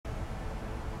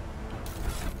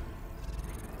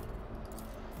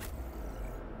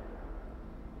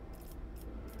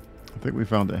think we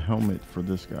found a helmet for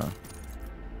this guy,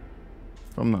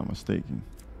 if I'm not mistaken.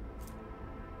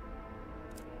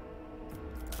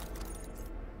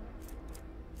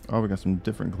 Oh, we got some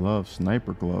different gloves.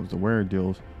 Sniper gloves. The wearer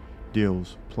deals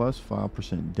plus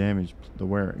 5% damage. The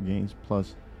wearer gains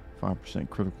plus 5%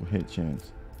 critical hit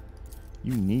chance.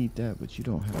 You need that, but you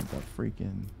don't have the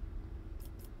freaking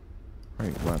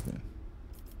right weapon.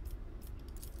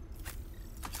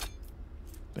 I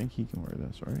think he can wear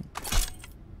this, right?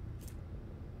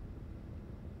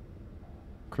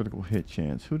 Critical hit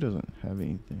chance. Who doesn't have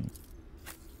anything?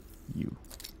 You.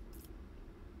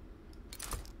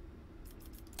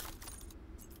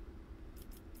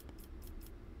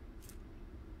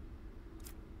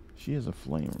 She has a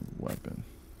flame weapon.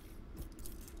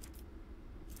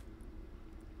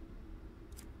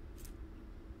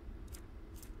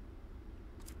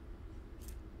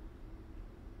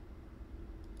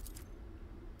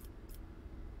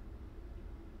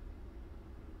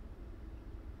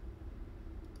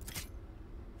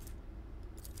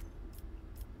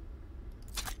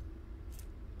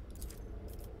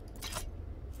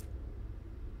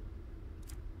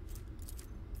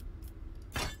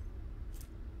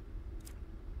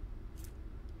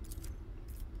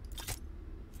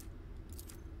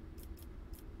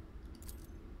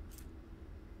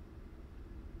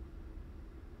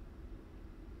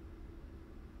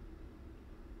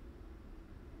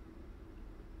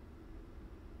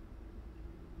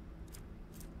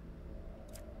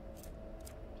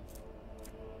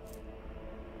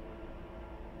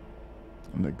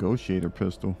 A negotiator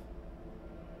pistol.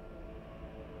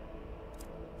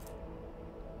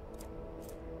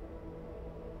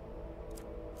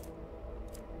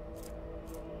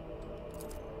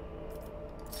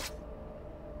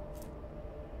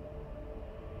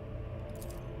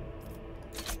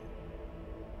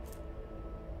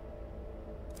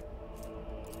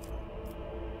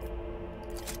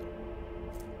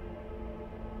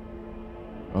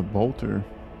 A bolter.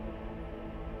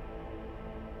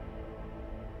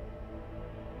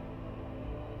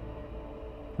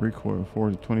 Recoil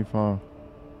 4 to 25.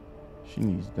 She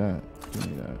needs that. Give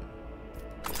me that.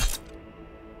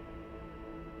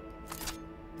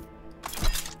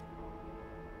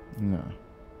 No.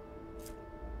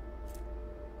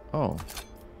 Oh.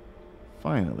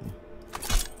 Finally.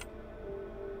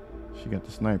 She got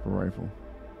the sniper rifle.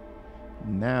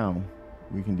 Now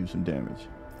we can do some damage.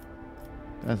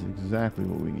 That's exactly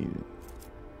what we needed.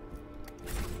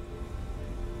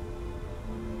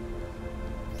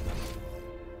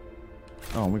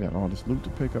 Oh, we got all this loot to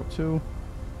pick up too.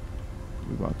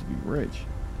 We're about to be rich.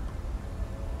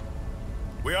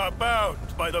 We are bound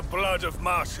by the blood of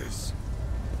martyrs.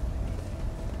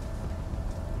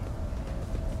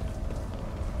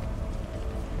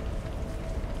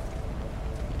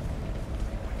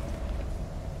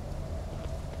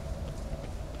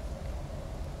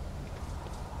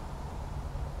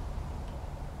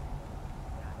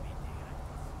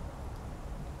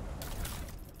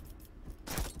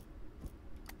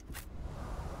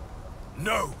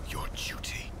 Know your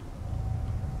duty.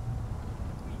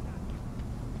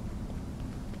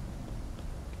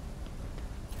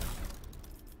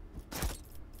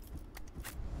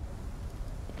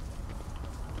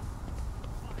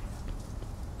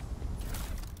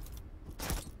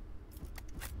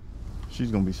 She's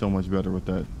gonna be so much better with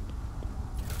that.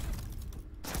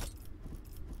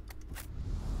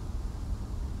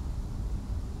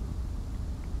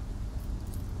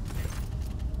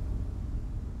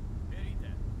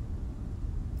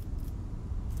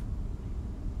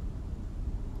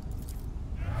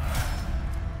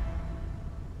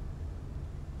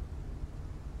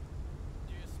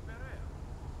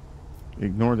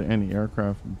 Ignore the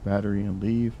anti-aircraft battery and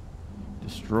leave.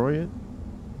 Destroy it.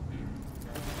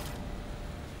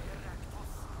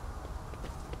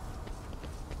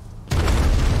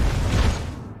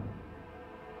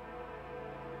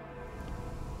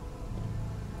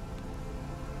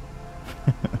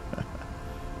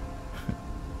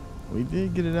 We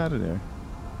did get it out of there.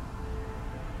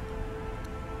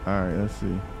 All right, let's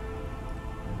see.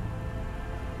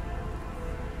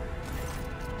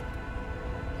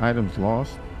 Items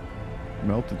lost.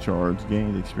 Melted shards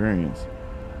gained experience.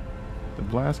 The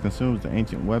blast consumes the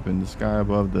ancient weapon. The sky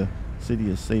above the city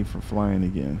is safe for flying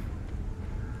again.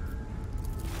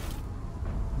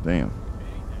 Damn.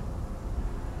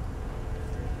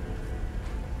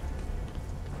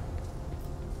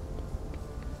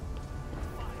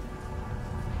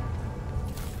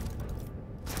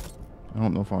 I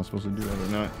don't know if I'm supposed to do that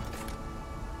or not.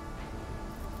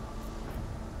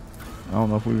 I don't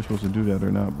know if we were supposed to do that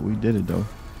or not, but we did it though.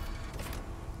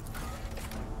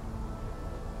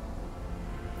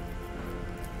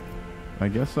 I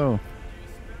guess so.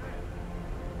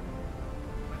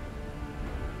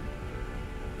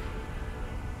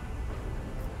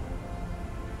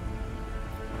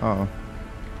 Oh,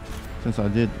 since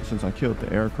I killed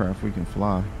the aircraft, we can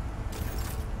fly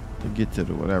to get to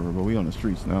the whatever, but we on the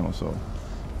streets now, so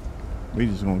we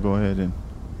just gonna go ahead and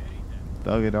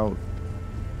thug it out.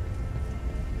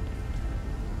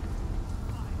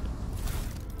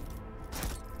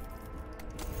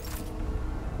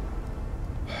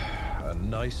 A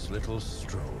nice little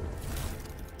stroll.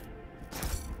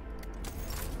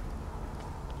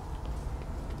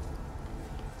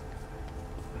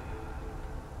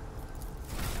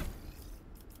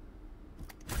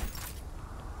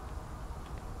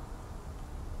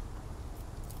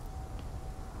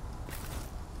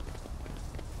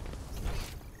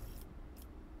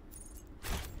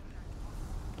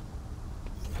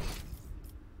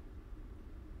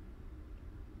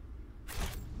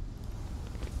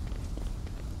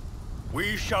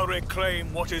 We shall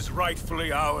reclaim what is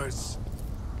rightfully ours.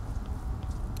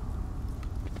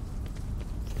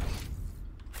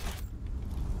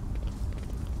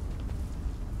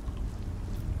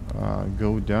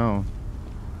 Go down.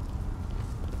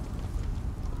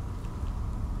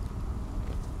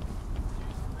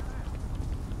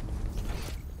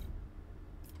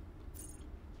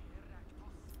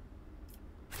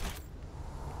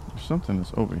 There's something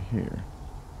that's over here.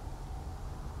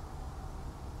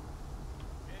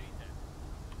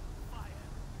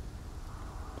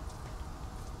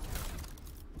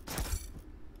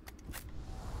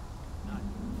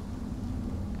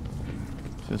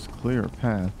 Just clear a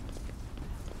path.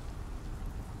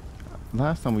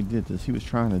 Last time we did this, he was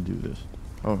trying to do this.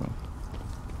 Oh no.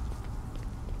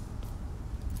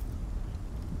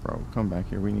 Bro, come back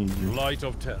here. We need you. Light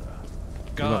of terror,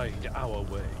 guide our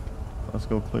way. Let's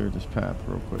go clear this path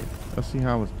real quick. Let's see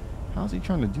how's he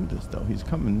trying to do this though? He's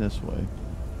coming this way.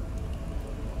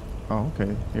 Oh,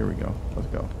 okay. Here we go. Let's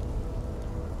go.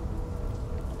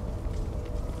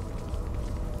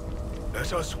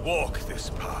 Let us walk this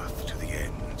path to the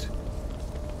end.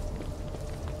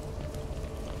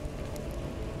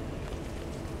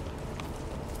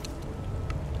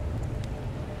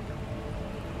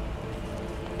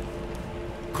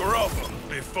 Grovel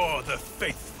before the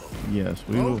faithful. Yes,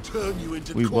 we I'll will. turn you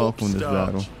into We welcome corpse this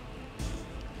starch. battle.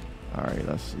 All right,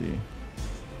 let's see.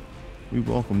 We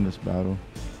welcome this battle.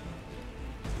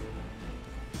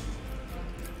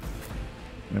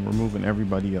 And we're moving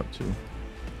everybody up too.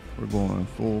 We're going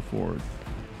full forward.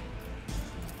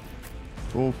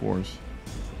 Full force.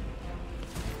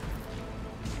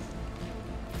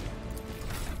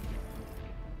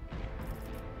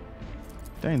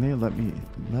 Dang, they let me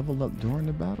level up during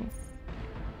the battle?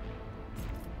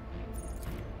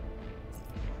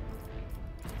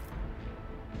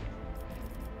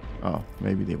 Oh,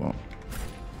 maybe they won't.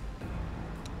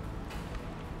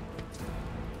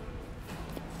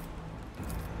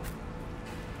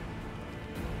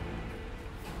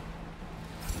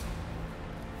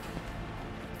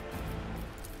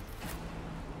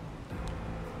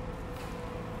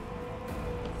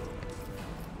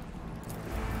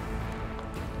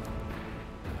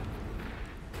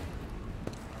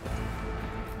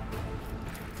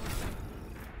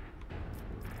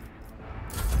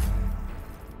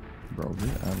 Bro, get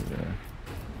out of there.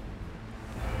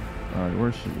 Alright,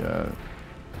 where's she at?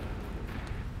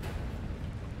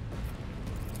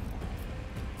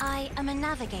 I am a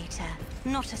navigator,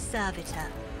 not a servitor.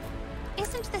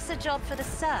 Isn't this a job for the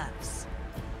serfs?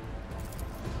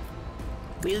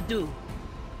 Will do.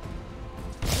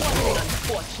 What an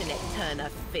unfortunate turn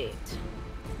of fate.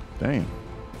 Dang.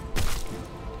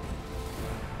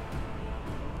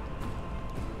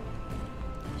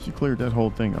 She cleared that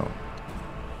whole thing out.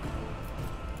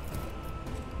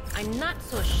 I'm not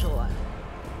so sure.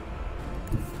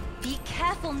 Be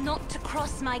careful not to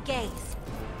cross my gaze.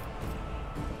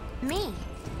 Me?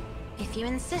 If you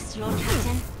insist, Lord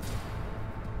Captain.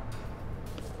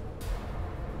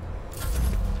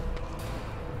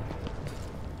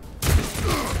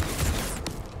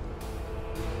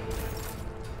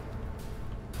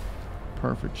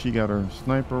 Perfect. She got her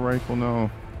sniper rifle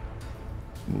now.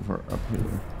 Move her up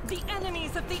here. The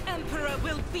enemies of the Emperor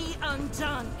will be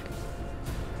undone.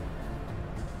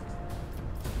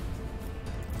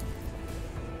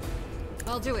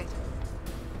 I'll do it.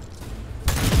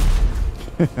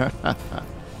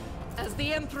 As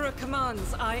the Emperor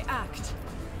commands, I act.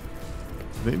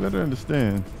 They better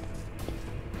understand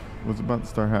what's about to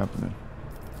start happening.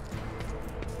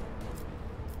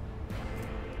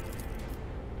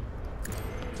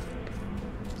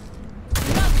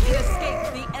 None can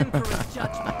escape the Emperor's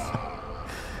judgment.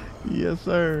 Yes,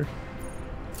 sir.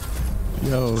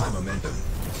 Yo, High momentum.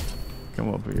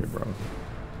 come up here, bro.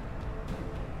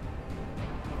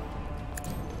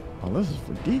 Oh, this is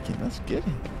for Deacon. Let's get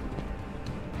it.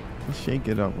 Let's shake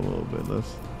it up a little bit.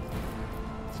 Let's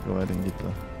go ahead and get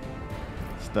the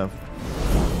stuff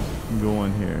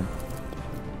going here.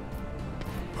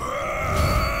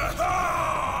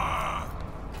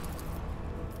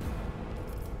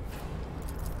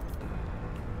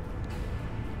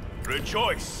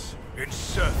 Rejoice in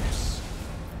service.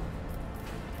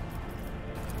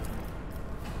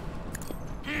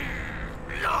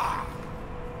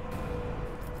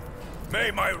 May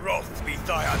my wrath be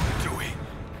thy undoing.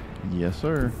 Yes,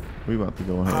 sir. We about to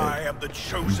go ahead. I am the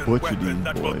chosen Butcher weapon these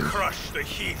that will boys. crush the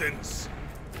heathens.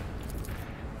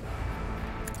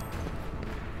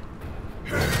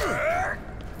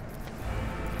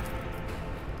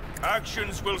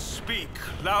 Actions will speak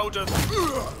louder.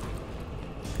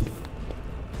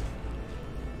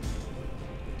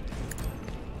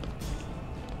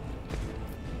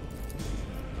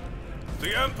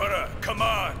 The Emperor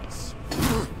commands.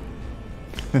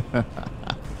 The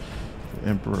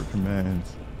Emperor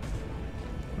commands.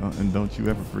 And don't you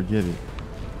ever forget it.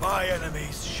 My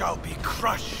enemies shall be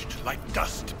crushed like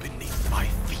dust beneath my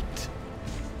feet.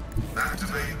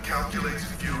 Activate calculated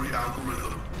fury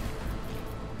algorithm.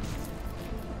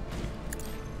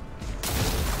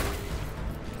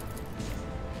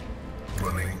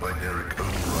 Running binary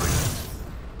override.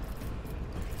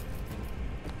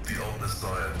 The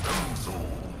Omnissiah knows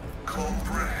all,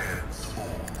 comprehends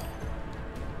all.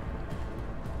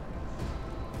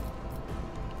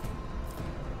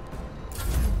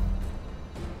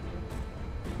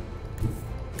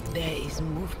 There is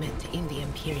movement in the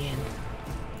Empyrean.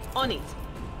 On it.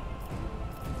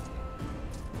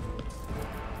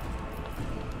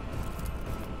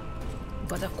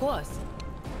 But of course,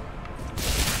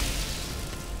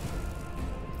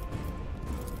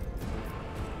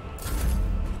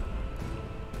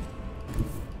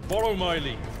 Follow my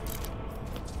lead.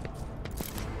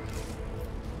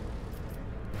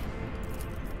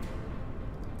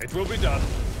 It will be done.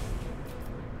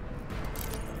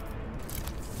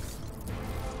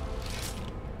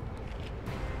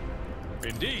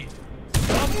 Indeed.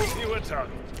 Come with you a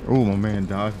tongue. Oh, my man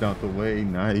dodged out the way.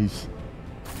 Nice.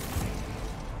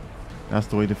 That's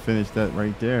the way to finish that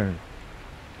right there.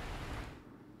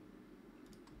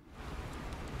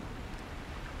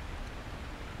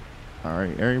 All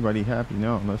right, everybody happy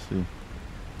now? Let's see.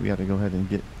 We got to go ahead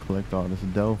and collect all this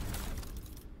dough.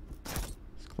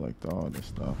 Let's collect all this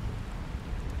stuff.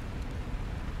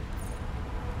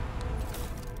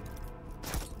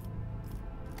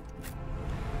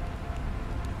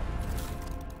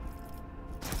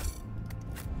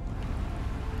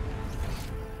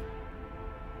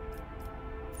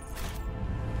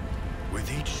 With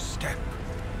each step,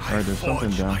 All right, there's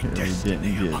something down here we didn't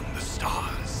get. among the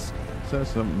stars. There's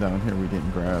something down here we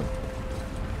didn't grab.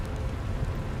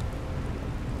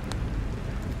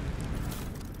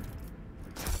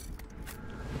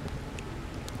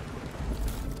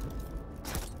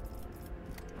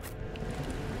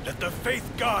 Let the faith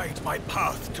guide my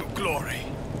path to glory.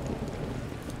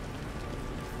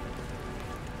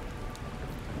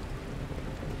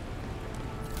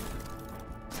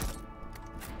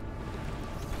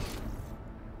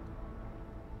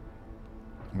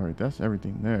 All right, that's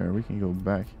everything there. We can go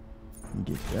back and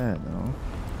get that now.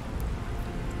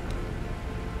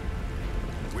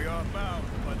 We are bound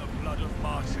by the blood of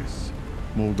martyrs.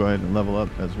 We'll go ahead and level up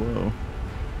as well.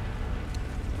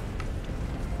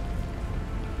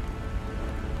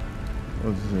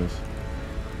 What is this?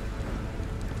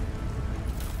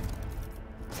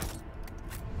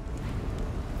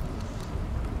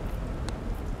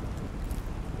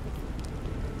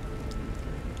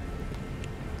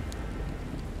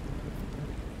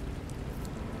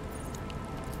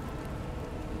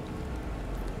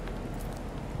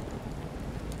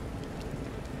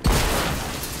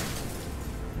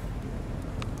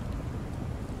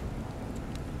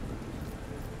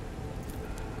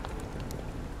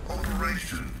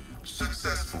 Operation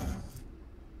successful.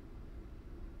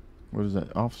 What is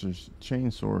that? Officer's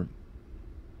chainsword.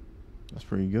 That's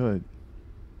pretty good.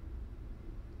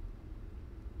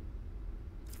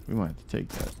 We might have to take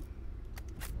that.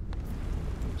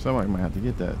 Somebody might have to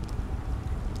get that.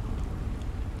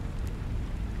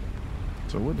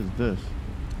 So what is this?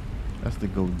 That's to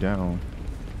go down.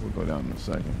 We'll go down in a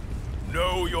second.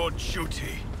 Know your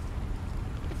duty.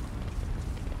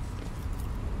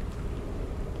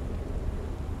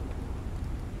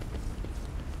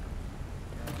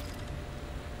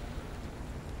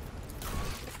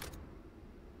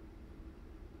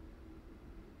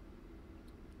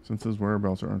 Since his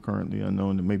whereabouts are currently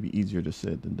unknown, it may be easier to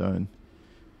said than done.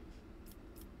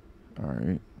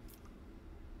 Alright.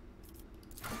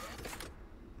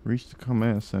 Reach the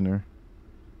command center.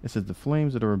 It says the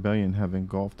flames of the rebellion have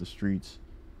engulfed the streets.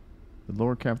 The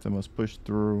Lord Captain must push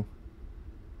through.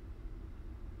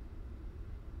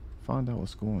 Find out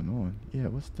what's going on. Yeah,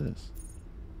 what's this?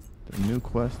 The new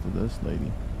quest of this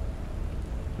lady.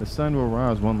 The sun will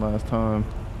rise one last time.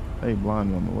 Hey,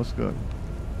 blind woman, what's good?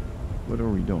 What are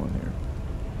we doing here?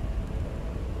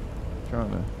 Trying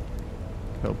to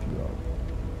help you out.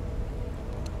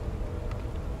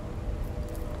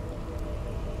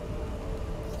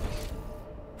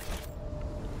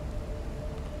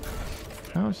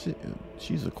 How is she?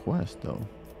 She's a quest, though.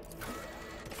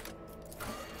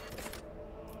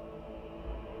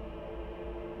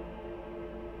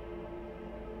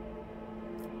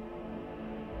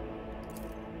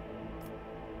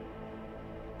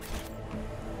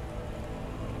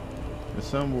 The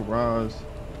sun will rise.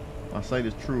 My sight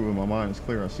is true and my mind is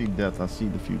clear. I see death. I see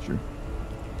the future.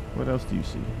 What else do you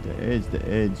see? The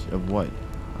edge of what?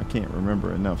 I can't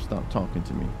remember enough. Stop talking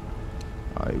to me.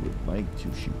 I would like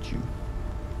to shoot you.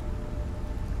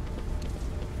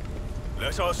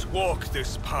 Let us walk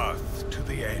this path to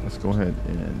the end. Let's go ahead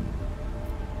and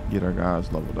get our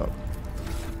guys leveled up.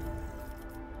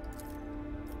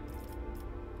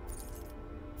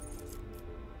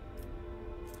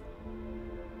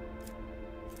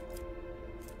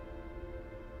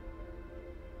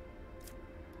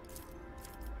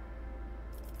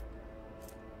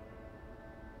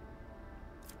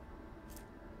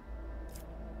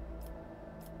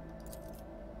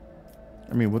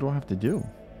 I mean, what do I have to do?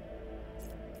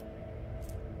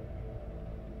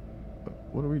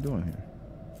 What are we doing here?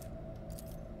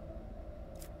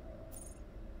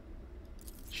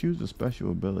 Choose a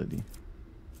special ability.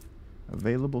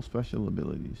 Available special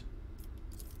abilities.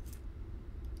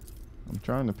 I'm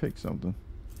trying to pick something.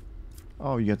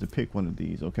 Oh, you have to pick one of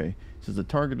these. Okay. It says the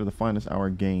target of the finest hour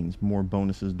gains more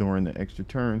bonuses during the extra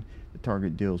turn. The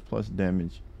target deals plus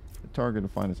damage. The target of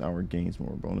the finest hour gains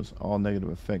more bonus. All negative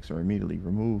effects are immediately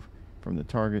removed from the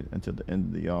target until the end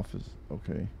of the office.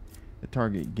 Okay. The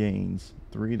target gains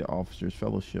 3 to officer's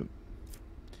fellowship.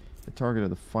 The target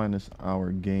of the finest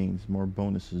hour gains more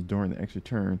bonuses during the extra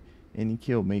turn. Any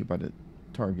kill made by the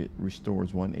target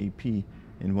restores 1 AP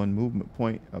and 1 movement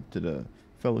point up to the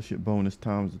fellowship bonus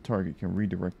times the target can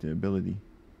redirect the ability.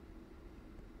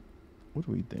 What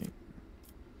do we think?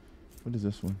 What is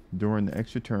this one? During the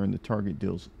extra turn, the target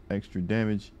deals extra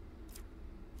damage.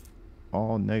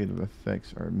 All negative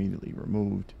effects are immediately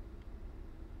removed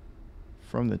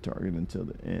from the target until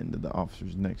the end of the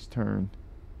officer's next turn.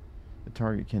 The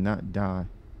target cannot die.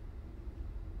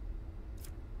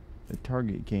 The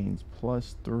target gains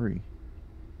 +3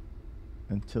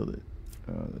 until the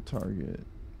target.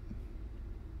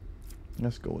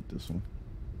 Let's go with this one.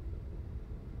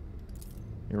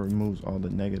 It removes all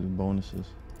the negative bonuses.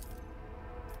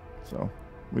 So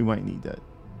we might need that.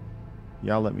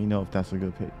 Y'all let me know if that's a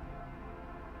good pick.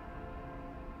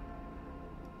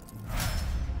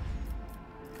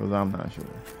 Because I'm not sure.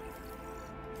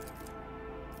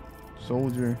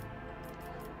 Soldier.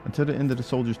 Until the end of the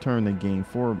soldier's turn, they gain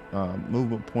 4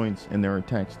 movement points, and their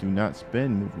attacks do not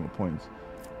spend movement points.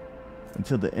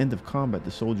 Until the end of combat,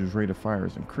 the soldier's rate of fire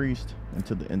is increased.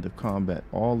 Until the end of combat,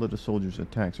 all of the soldier's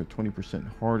attacks are 20%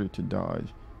 harder to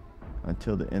dodge.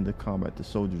 Until the end of combat, the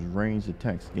soldier's ranged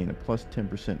attacks gain a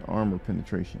 +10% armor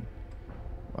penetration.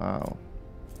 Wow.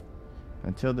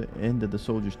 Until the end of the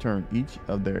soldier's turn, each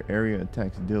of their area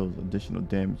attacks deals additional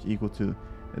damage equal to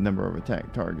the number of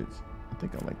attack targets. I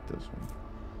think I like this one.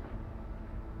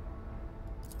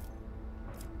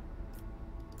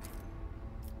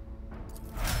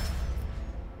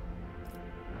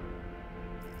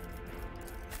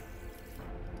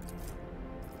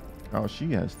 Oh,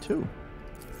 she has 2.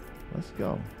 Let's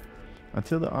go.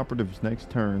 Until the operative's next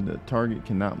turn, the target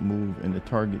cannot move and the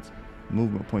target's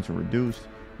movement points are reduced.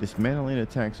 Dismantling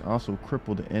attacks also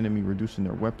cripple the enemy, reducing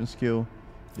their weapon skill.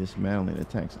 Dismantling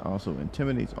attacks also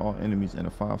intimidates all enemies in a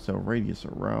 5-cell radius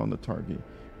around the target,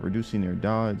 reducing their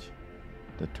dodge.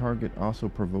 The target also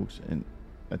provokes an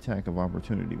attack of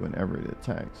opportunity whenever it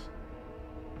attacks.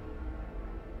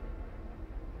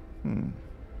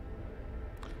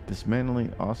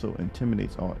 Dismantling also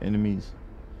intimidates all enemies,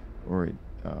 or it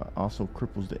also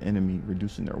cripples the enemy,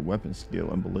 reducing their weapon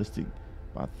skill and ballistic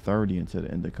by 30 until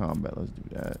the end of combat. Let's do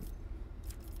that.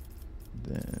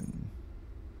 Then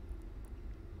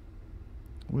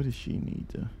what does she need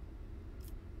to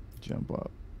jump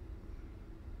up?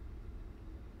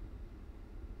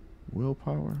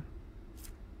 Willpower,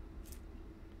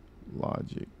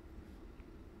 logic.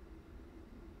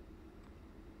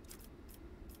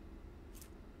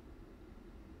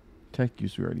 Tech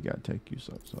use, we already got tech use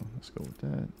up, so let's go with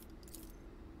that.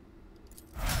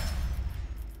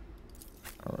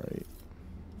 All right.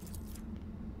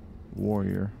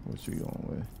 Warrior, what's we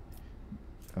going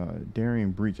with?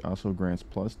 Daring Breach also grants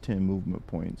plus 10 movement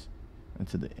points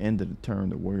until the end of the turn.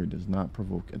 The warrior does not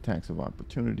provoke attacks of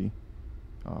opportunity.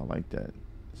 I like that. It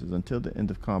says until the end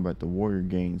of combat, the warrior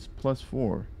gains plus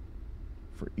 4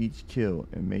 for each kill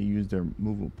and may use their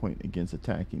movement point against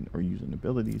attacking or using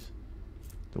abilities.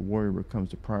 The warrior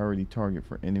becomes the priority target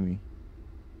for every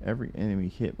enemy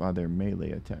hit by their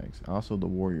melee attacks. Also, the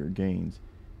warrior gains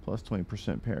plus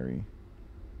 20% parry.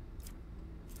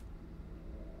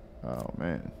 Oh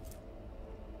man.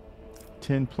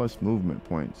 10 plus movement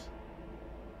points.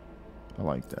 I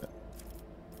like that.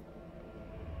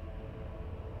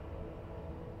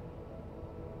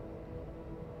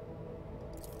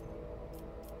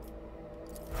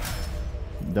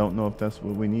 Don't know if that's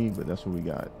what we need, but that's what we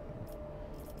got.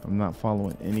 I'm not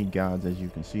following any gods, as you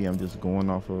can see. I'm just going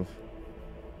off of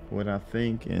what I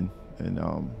think, and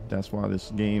that's why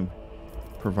this game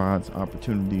provides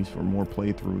opportunities for more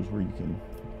playthroughs where you can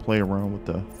play around with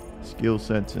the skill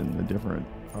sets and the different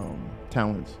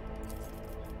talents.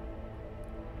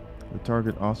 The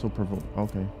target also provoke.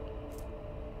 Okay,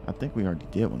 I think we already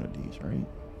did one of these, right?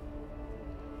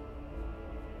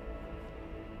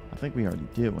 I think we already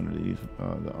did one of these.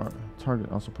 The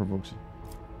target also provokes,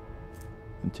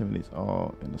 intimidates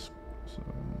all in the. So,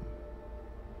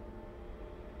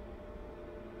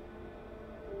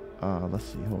 let's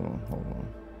see. Hold on.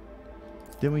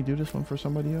 Didn't we do this one for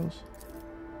somebody else?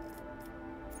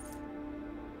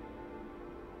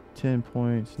 10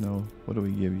 points. No. What do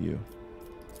we give you?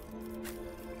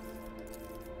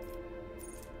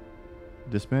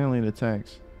 Dismantling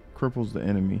attacks cripples the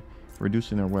enemy,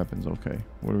 reducing their weapons. Okay.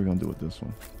 What are we gonna do with this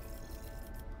one?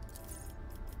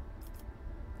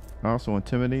 Also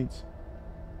intimidates.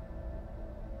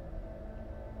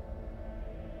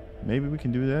 Maybe we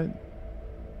can do that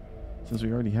since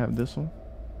we already have this one.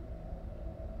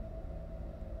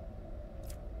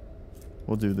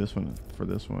 We'll do this one for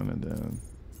this one, and then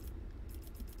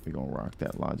we're gonna rock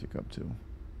that logic up too.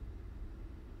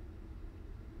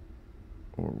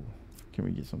 Or can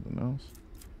we get something else?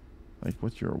 Like,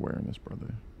 what's your awareness,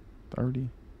 brother? 30?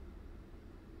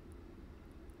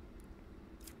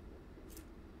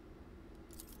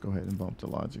 Go ahead and bump the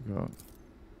logic up.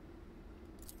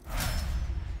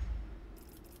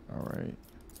 Alright.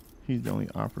 He's the only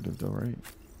operative though, right?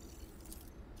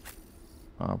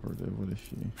 Operative, what is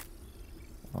she?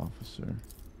 Officer.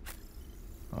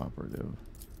 Operative.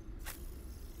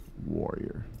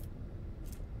 Warrior.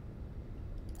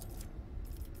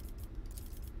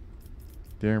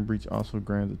 Daring Breach also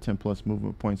grants a 10 plus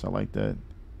movement points. I like that.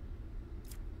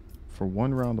 For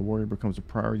one round, the warrior becomes a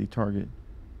priority target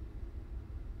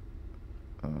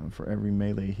for every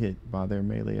melee hit by their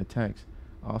melee attacks.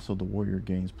 Also, the warrior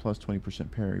gains plus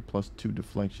 20% parry, plus 2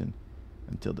 deflection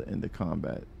until the end of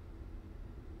combat.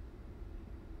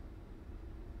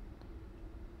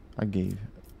 I gave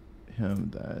him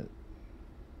that.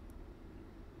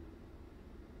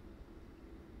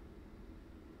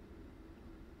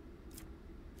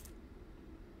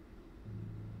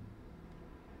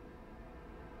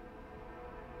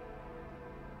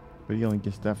 But he only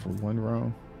gets that for one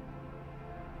round.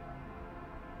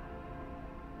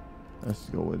 Let's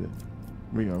go with it.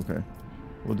 Okay.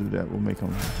 We'll do that. We'll make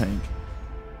him a tank.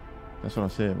 That's what I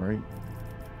said, right?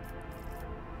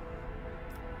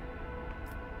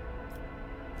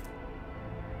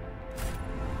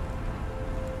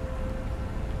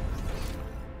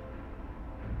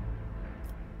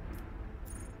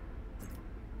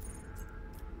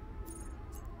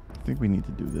 I think we need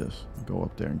to do this. Go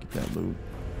up there and get that loot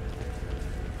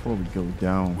before we go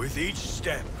down. With each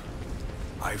step,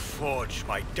 I forge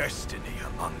my destiny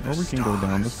among the Or we can stars. go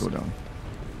down. Let's go down.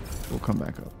 We'll come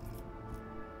back up.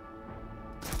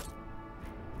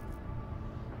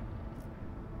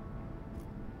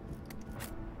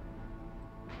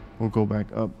 We'll go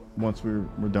back up once we're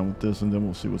done with this, and then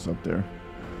we'll see what's up there.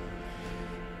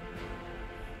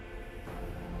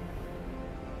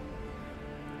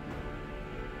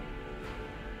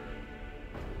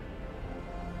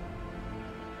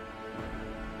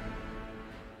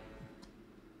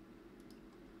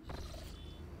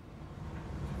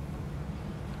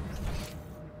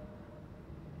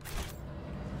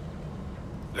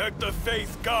 Let the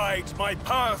faith guide my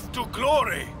path to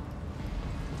glory.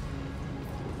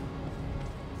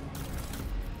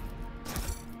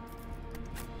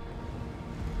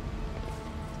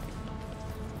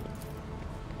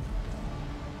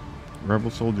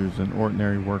 Rebel soldiers and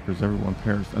ordinary workers, everyone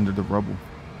perished under the rubble.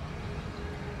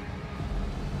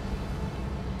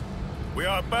 We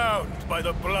are bound by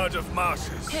the blood of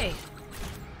martyrs. Hey,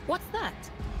 what's that?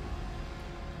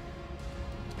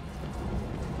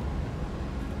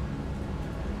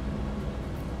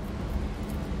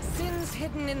 Sins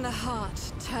hidden in the heart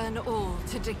turn all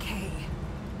to decay.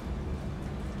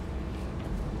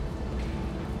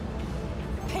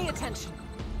 Pay attention.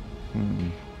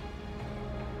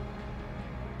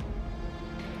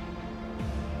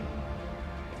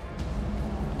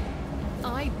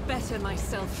 I better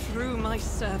myself through my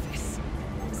service.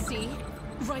 See?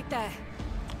 Right there.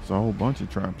 There's a whole bunch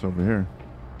of traps over here.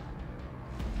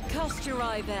 Cast your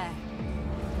eye there.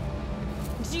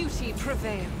 Duty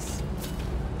prevails.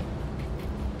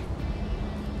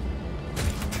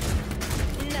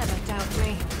 Never doubt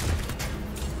me.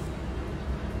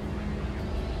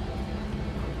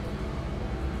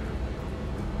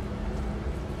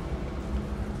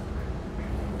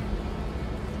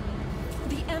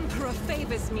 The Emperor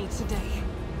favors me today.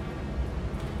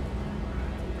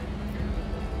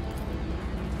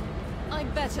 I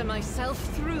better myself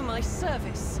through my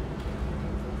service.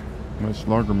 Much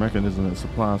larger mechanism that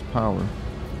supplies power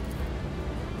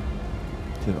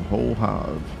to the whole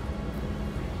hive.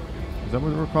 Is that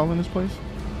what we're calling this place?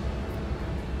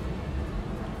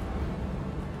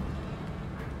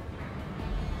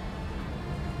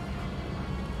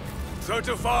 The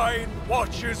Divine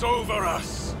watches over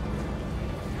us.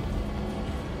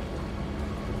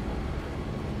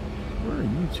 Where are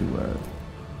you two at?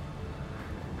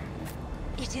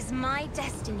 It is my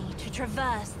destiny to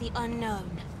traverse the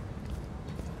unknown.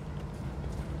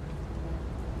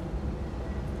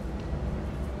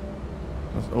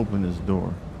 Let's open this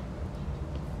door.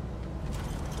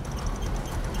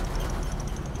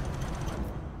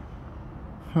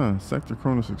 Sector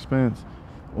Cronus expands.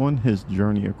 On his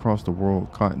journey across the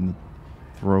world, caught in the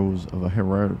throes of a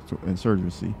heroic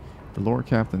insurgency, the Lord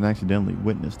Captain accidentally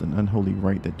witnessed an unholy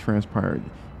rite that transpired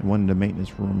in one of the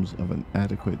maintenance rooms of an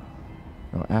aqueduct.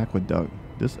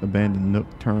 This abandoned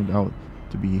nook turned out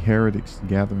to be heretics'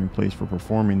 gathering place for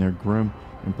performing their grim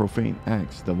and profane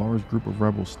acts. The large group of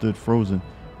rebels stood frozen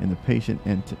in the patient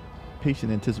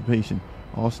anticipation,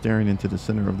 all staring into the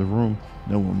center of the room.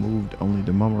 No one moved, only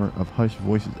the murmur of hushed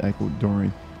voices echoed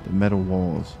during the metal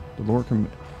walls. The Lord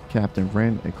Captain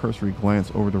ran a cursory glance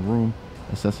over the room,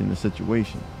 assessing the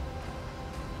situation.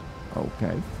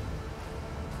 Okay.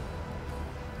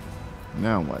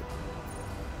 Now what?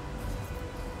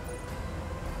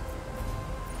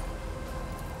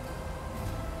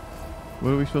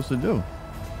 What are we supposed to do?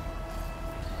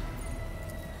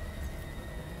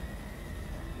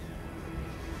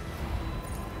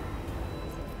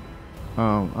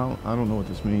 I don't know what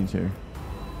this means here.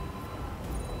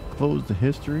 Close the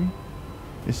history.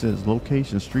 It says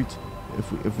location streets.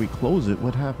 If we close it,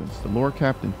 what happens? The Lord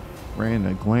Captain ran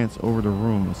a glance over the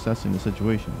room, assessing the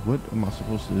situation. What am I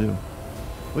supposed to do?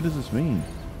 What does this mean?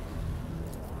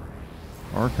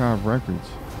 Archive records.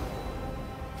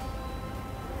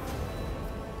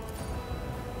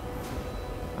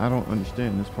 I don't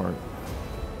understand this part.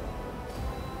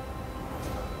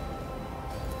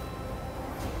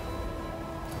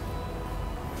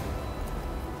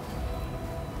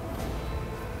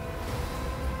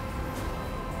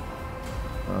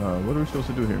 What are we supposed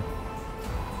to do here?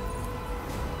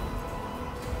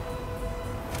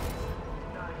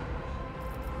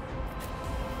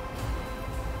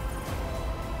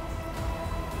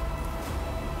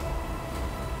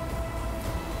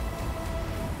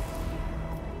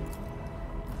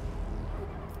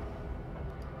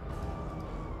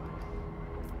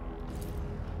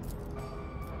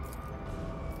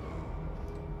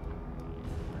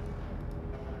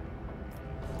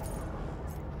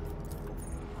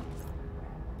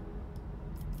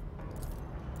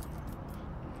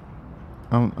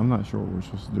 I'm not sure what we're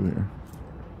supposed to do here.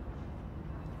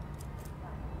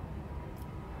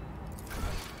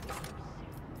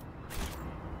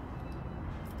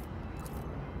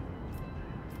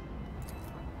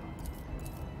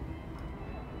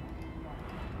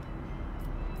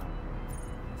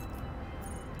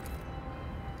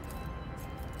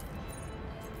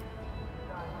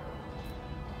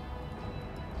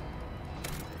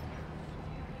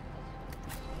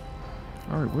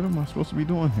 All right, what am I supposed to be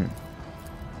doing here?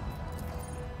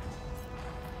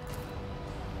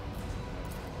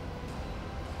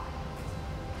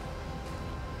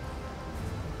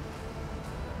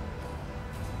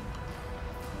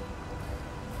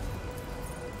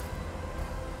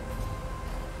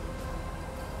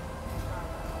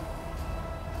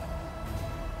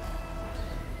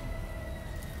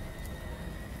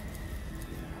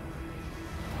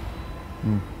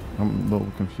 I'm a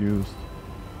little confused.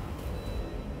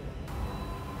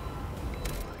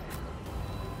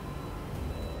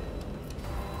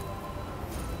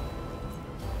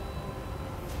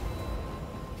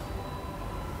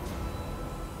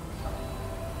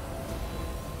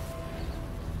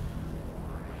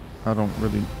 I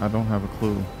don't have a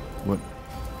clue what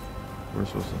we're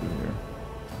supposed to do here.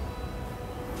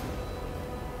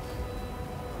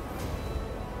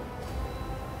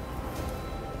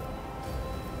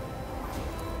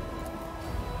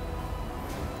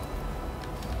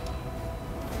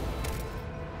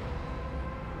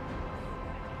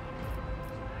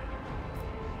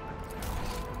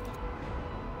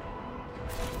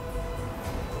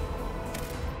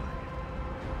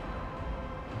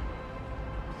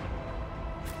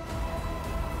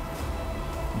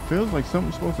 Feels like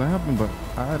something's supposed to happen, but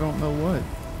I don't know what.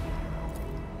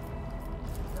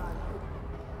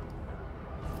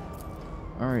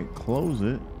 All right, close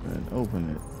it and open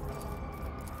it.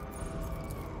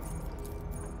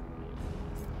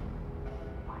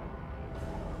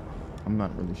 I'm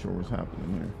not really sure what's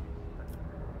happening here.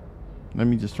 Let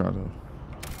me just try to,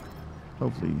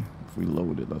 hopefully, if we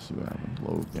load it, let's see what happens.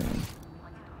 Load game.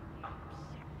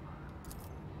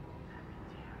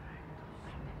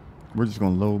 We're just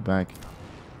gonna load back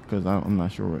because I'm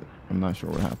not sure what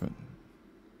happened.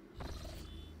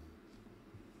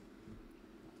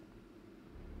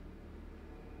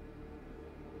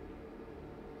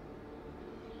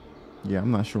 Yeah,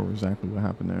 I'm not sure exactly what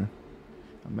happened there.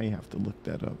 I may have to look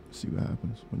that up, see what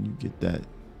happens when you get that.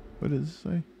 What does it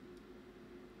say?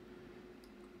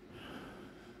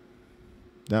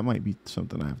 That might be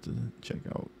something I have to check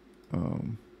out.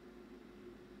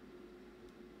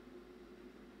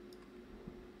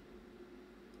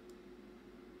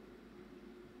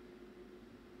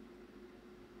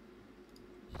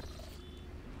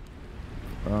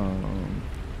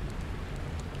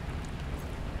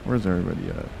 Where's everybody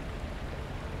at?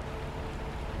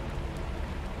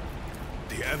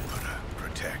 The Emperor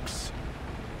protects.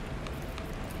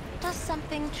 Does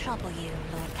something trouble you,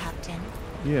 Lord Captain?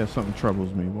 Yeah, something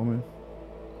troubles me, woman.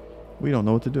 We don't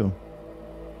know what to do.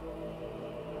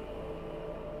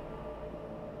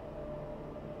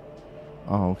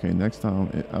 Oh, okay. Next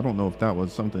time, I don't know if that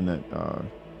was something that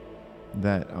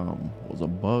was a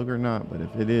bug or not, but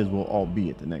if it is, we'll all be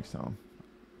it the next time.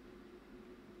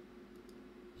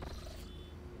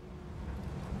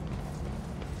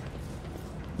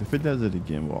 If it does it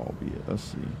again, we'll all be it. Let's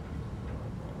see.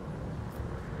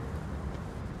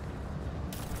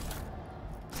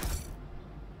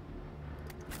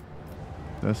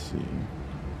 Let's see.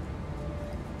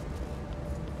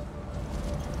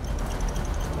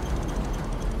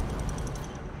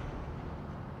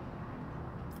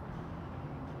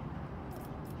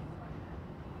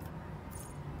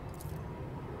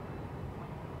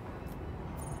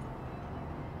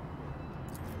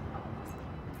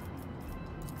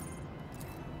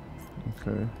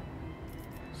 Okay.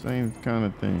 Same kind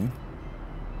of thing.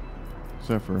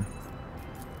 Except for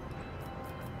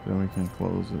then we can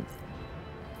close it.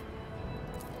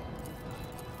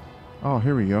 Oh,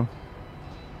 here we go.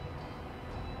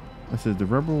 It says the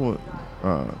rebel.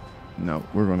 No,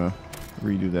 we're gonna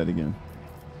redo that again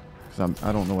because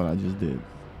I don't know what I just did.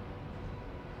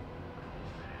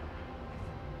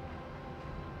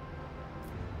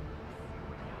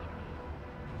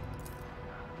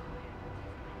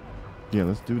 Yeah,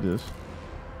 let's do this.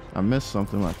 I missed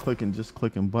something by just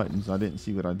clicking buttons. I didn't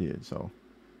see what I did, so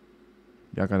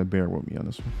y'all gotta bear with me on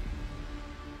this one.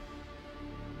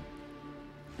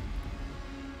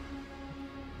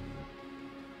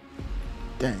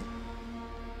 Dang.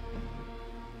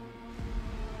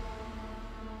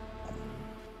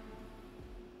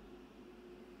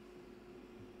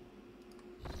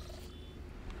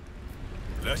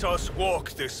 Let us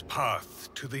walk this path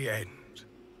to the end.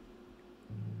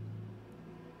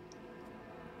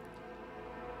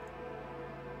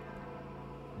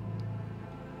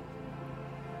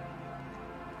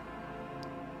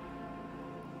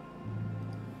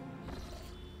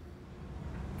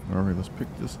 All right, let's pick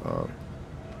this up.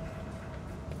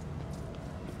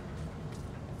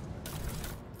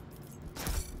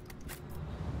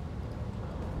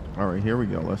 All right, here we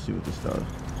go. Let's see what this does.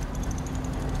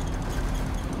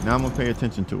 Now I'm gonna pay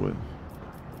attention to it.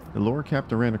 The Lord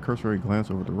Captain ran a cursory glance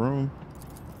over the room.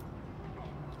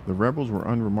 The rebels were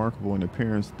unremarkable in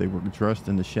appearance. They were dressed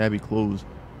in the shabby clothes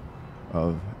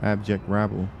of abject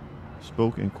rabble,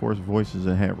 spoke in coarse voices,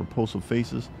 and had repulsive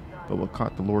faces. But what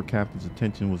caught the Lord Captain's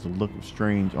attention was a look of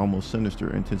strange, almost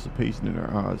sinister anticipation in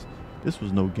their eyes. This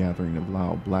was no gathering of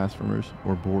loud blasphemers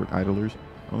or bored idlers.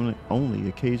 Only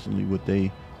occasionally would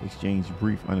they exchange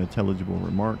brief, unintelligible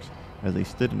remarks. As they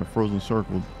stood in a frozen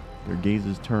circle, their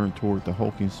gazes turned toward the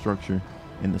hulking structure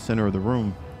in the center of the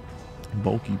room.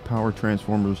 Bulky power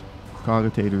transformers,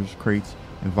 cogitators, crates,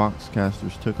 and vox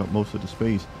casters took up most of the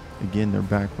space. Again, their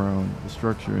background, the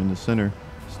structure in the center,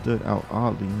 stood out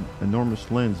oddly. Enormous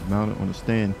lens mounted on a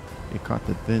stand, it caught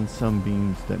the thin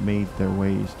sunbeams that made their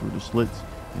ways through the slits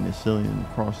in the ceiling and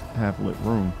across the half-lit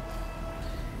room.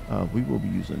 We will be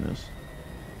using this.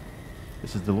 It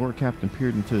says the Lord Captain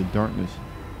peered into the darkness.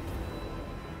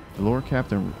 The Lord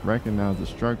Captain recognized the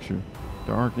structure.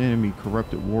 The arch enemy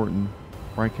corrupted Warden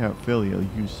Rykap Philia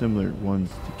used similar ones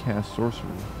to cast sorcery.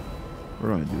 We're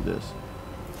going to do this.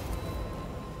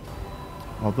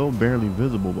 Although barely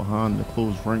visible behind the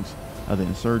closed ranks of the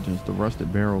insurgents, the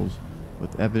rusted barrels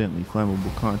with evidently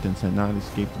flammable contents had not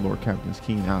escaped the Lord Captain's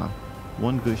keen eye.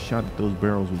 One good shot at those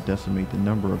barrels would decimate the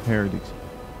number of heretics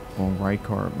on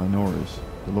Rykard Minoris.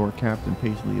 The Lord Captain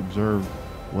patiently observed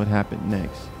what happened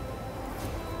next.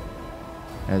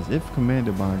 As if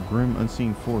commanded by a grim,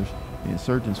 unseen force, the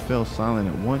insurgents fell silent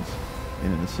at once,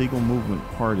 and in a single movement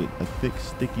parted. A thick,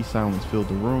 sticky silence filled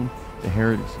the room. The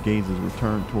heretics' gazes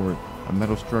returned toward a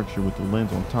metal structure with the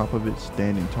lens on top of it,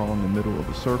 standing tall in the middle of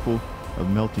a circle of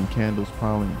melting candles,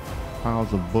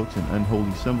 piles of books and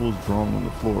unholy symbols drawn on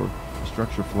the floor. The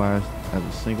structure flashed as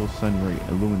a single sun ray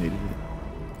illuminated it.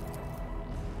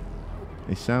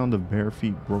 A sound of bare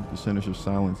feet broke the sinister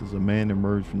silence as a man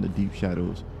emerged from the deep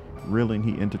shadows. Reeling,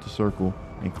 he entered the circle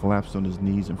and collapsed on his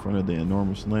knees in front of the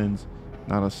enormous lens.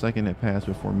 Not a second had passed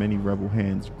before many rebel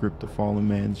hands gripped the fallen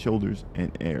man's shoulders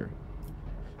and air.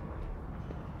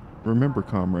 Remember,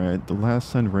 comrade, the last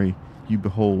sun ray you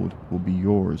behold will be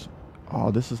yours.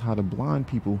 Oh, this is how the blind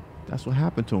people, that's what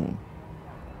happened to them.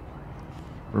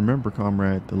 Remember,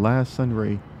 comrade, the last sun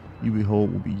ray you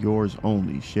behold will be yours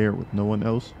only. Share with no one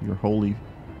else your holy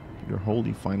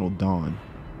final dawn.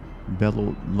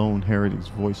 Bellowed lone heretic's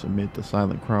voice amid the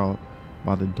silent crowd.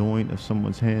 By the doing of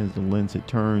someone's hands, the lens had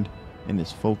turned, and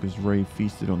its focused ray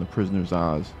feasted on the prisoner's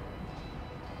eyes.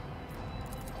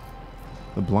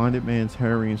 The blinded man's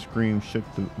harrying scream shook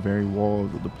the very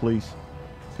walls of the place.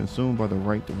 Consumed by the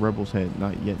right, the rebels had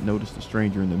not yet noticed the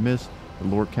stranger in the mist. The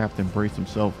Lord Captain braced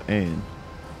himself and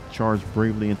charged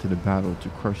bravely into the battle to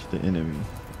crush the enemy.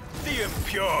 The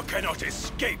impure cannot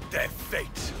escape their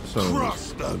fate.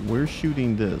 So we're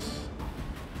shooting this,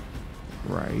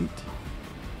 right?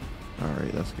 All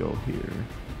right, let's go here.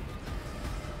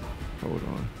 Hold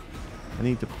on. I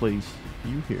need to place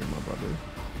you here, my brother.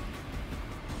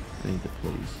 I need to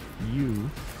place you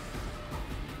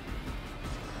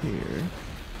here,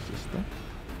 sister.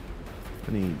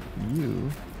 I need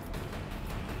you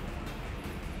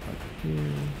up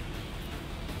here.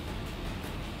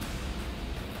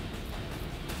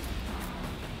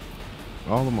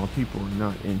 All of my people are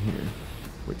not in here,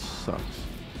 which sucks.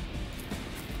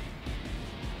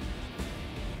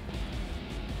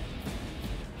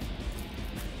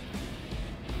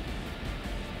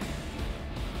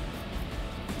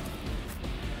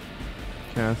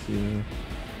 Cassia.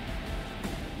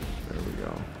 There we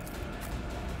go.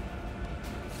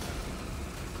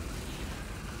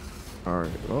 Alright,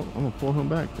 well, I'm gonna pull him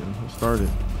back then. Let's start it.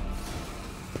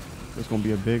 It's gonna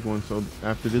be a big one, so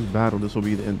after this battle, this will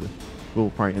be the end of, we'll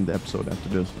probably end the episode after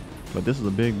this. But this is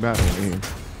a big battle right here.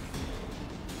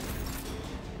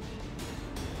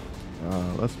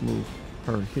 Let's move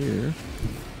her here.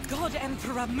 God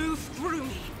Emperor, move through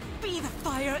me. Be the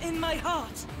fire in my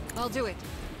heart. I'll do it.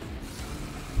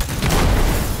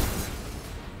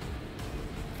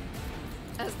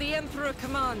 As the Emperor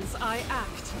commands, I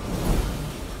act.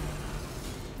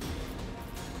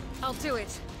 I'll do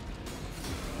it.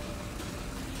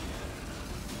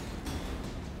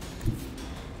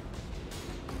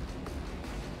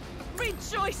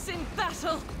 Rejoice in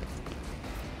battle!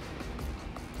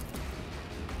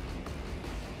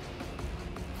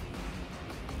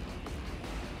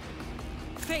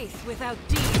 Faith without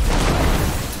deeds.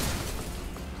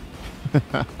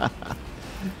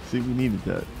 See, we needed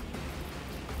that.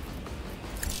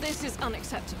 This is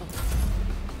unacceptable.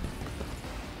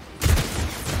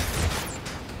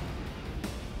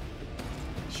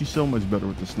 She's so much better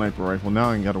with the sniper rifle. Now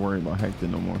I ain't got to worry about Hector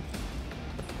no more.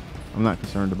 I'm not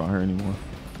concerned about her anymore.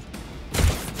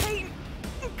 Pain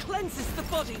cleanses the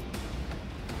body.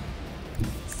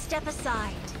 Step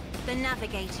aside. The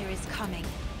navigator is coming.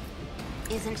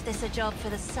 Isn't this a job for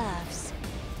the serfs?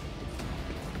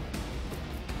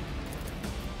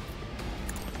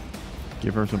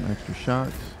 Give her some extra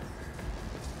shots.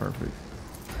 Perfect.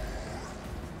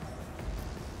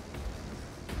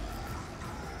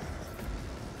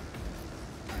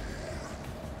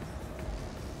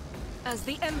 As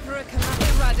the Emperor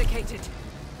commands, eradicated.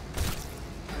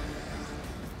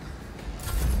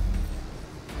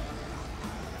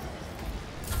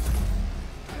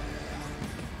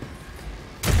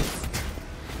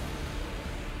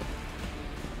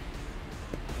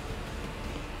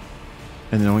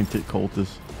 An anointed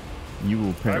cultist, you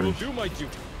will perish. I will do my duty.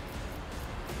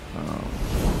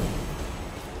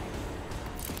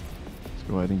 Let's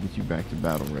go ahead and get you back to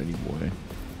battle ready, boy.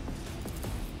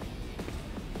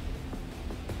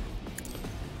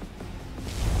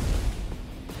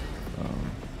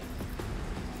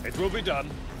 It will be done.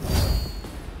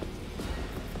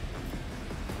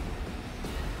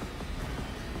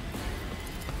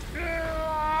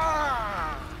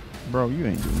 Bro, you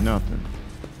ain't do nothing.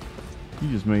 You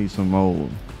just made some old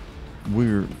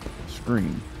weird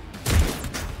scream.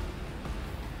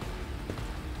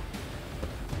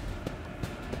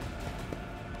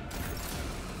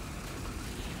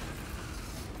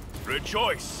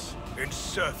 Rejoice in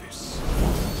service.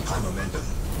 High momentum.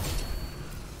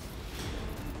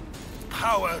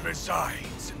 Power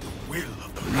resides in the will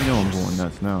of the You know I'm righteous. going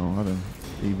nuts now. I done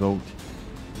evoked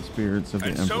the spirits of the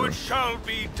And so Emperor. it shall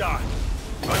be done.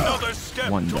 Another step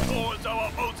One down. towards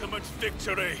our ultimate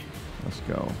victory. Let's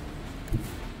go.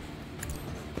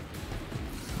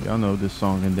 Y'all know this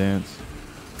song and dance.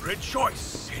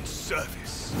 Rejoice in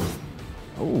service.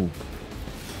 Oh,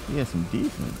 he has some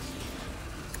defense.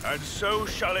 And so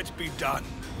shall it be done.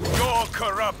 Your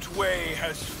corrupt way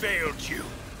has failed you.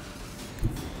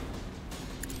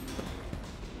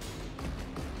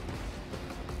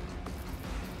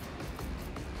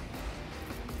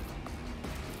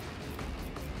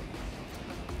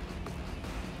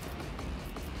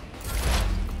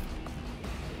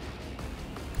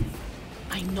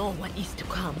 I know what is to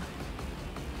come.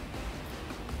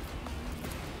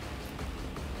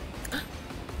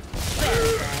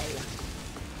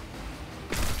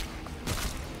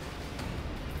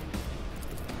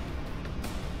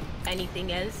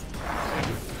 Anything else?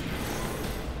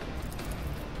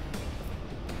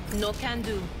 No can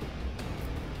do.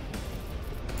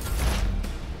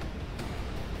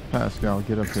 Pascal,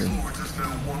 get up here. Explorers is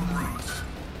now one route.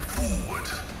 Forward.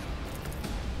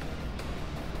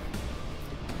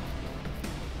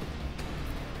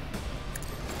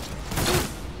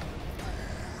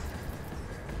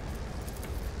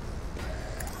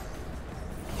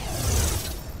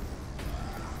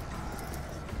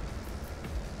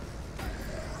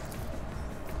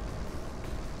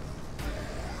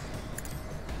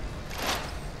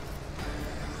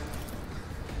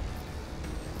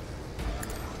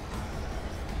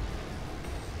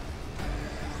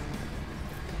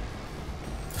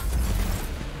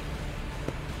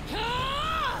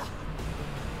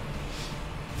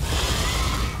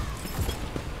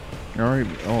 Alright,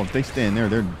 oh, if they stand there,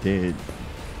 they're dead.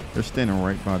 They're standing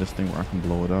right by this thing where I can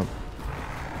blow it up.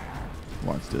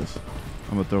 Watch this.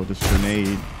 I'm gonna throw this grenade.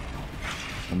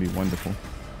 It's gonna be wonderful.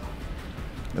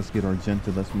 Let's get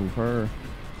Argenta, let's move her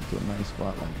to a nice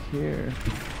spot like here.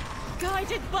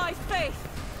 Guided by faith.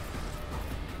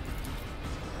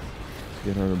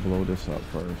 Get her to blow this up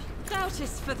first. Doubt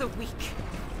is for the weak.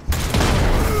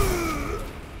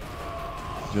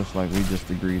 Just like we just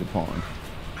agreed upon.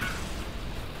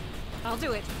 I'll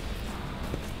do it.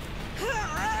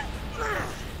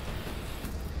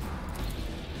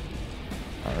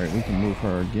 Alright, we can move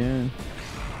her again.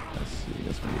 Let's see,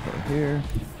 let's move her here.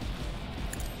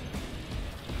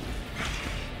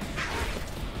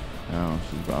 Now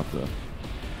she's about to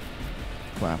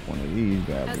clap one of these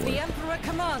bad As boys. the Emperor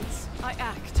commands, I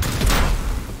act.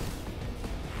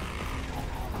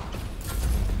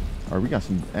 Alright, we got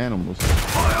some animals.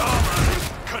 My armor is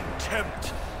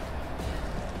contempt.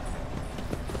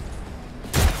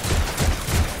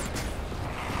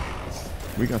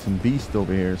 We got some beasts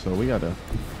over here, so we gotta.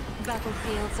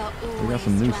 Battlefields are always We got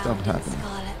some new stuff drowned in happening.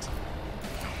 scarlet.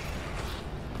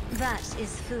 That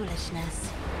is foolishness.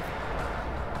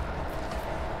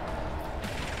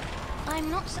 I'm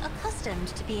not accustomed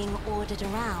to being ordered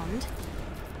around.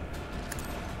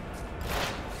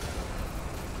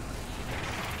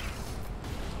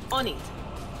 On it.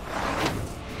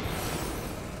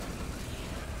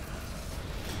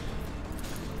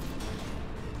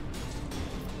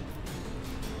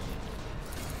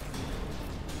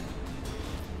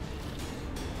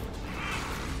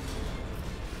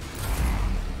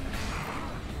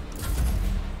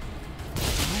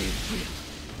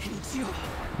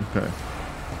 Okay.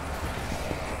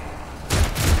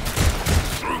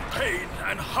 Through pain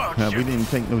and Yeah, hardship, we didn't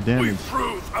take no we damage.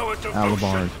 prove our Alabard.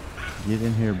 devotion. Get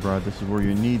in here, bro. This is where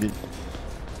you're needed.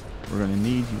 We're gonna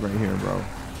need you right here, bro.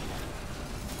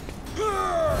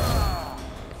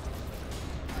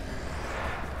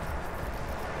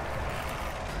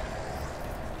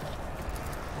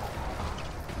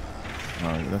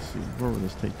 Alright, let's see. Where will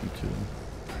this take you to?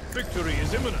 Victory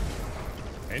is imminent.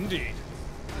 Indeed.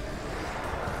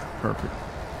 Perfect.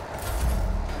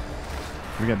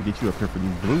 We got to get you up here for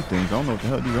these blue things. I don't know what the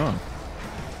hell these are.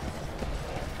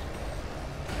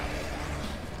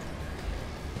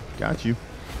 Got you.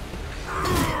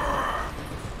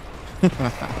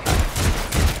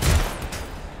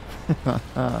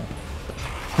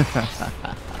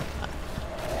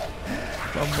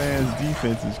 My man's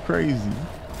defense is crazy.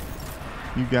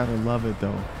 You gotta love it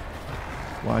though.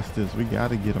 Watch this. We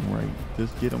gotta get him right.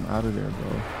 Just get him out of there,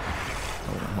 bro.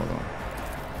 Hold on.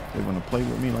 They wanna play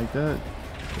with me like that?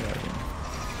 Yeah,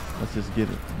 let's just get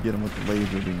him with the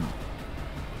laser beam.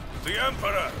 The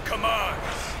Emperor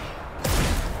commands.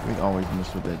 We always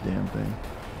miss with that damn thing.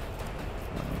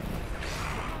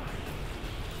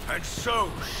 And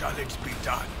so shall it be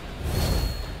done.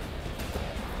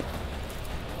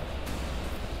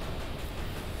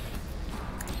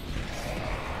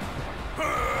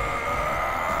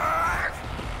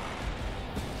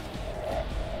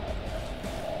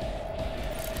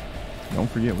 Don't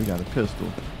forget we got a pistol.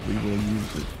 We will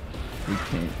use it. We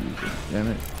can't use it. Damn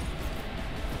it.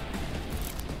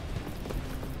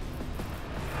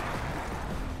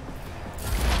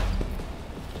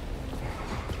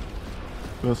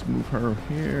 Let's move her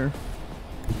here.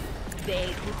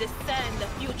 They who discern the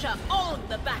future own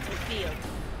the battlefield.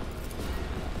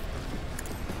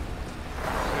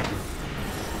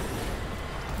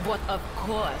 But of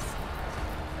course,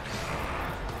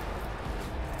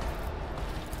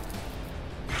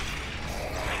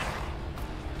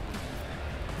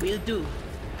 will do.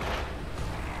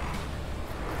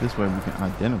 This way we can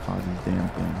identify these damn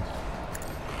things.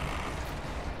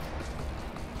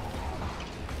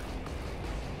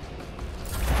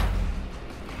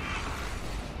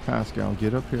 Pascal,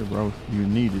 get up here, bro. You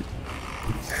need it.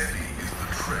 Heavy is the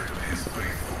tread of his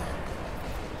faithful.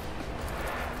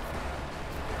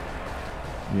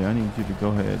 Yeah, I need you to go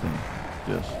ahead and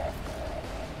just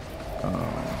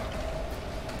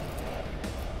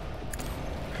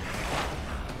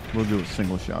we'll do a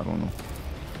single shot on them.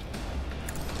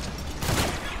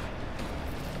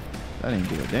 That ain't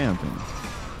do a damn thing.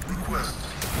 Request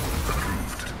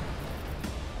approved.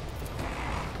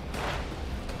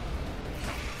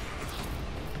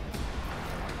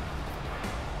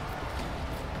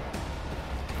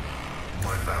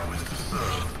 My vow is to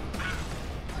serve.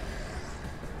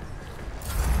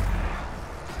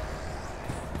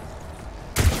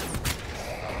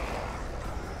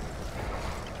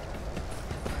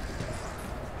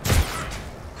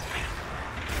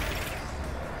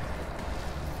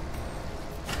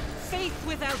 Faith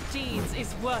without deeds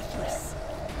is worthless.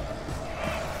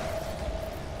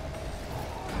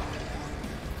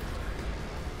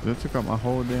 That took out my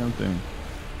whole damn thing.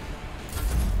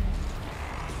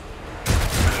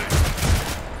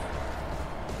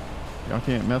 Y'all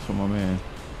can't mess with my man.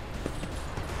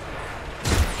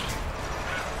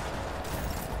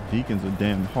 Deacon's a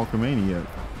damn Hulkamaniac.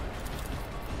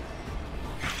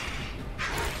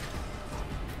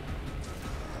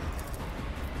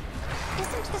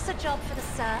 Isn't this a job for the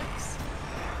serfs?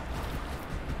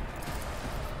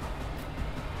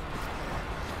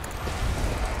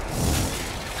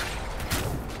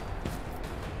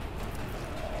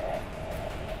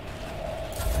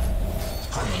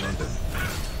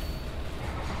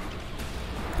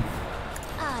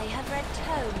 I have read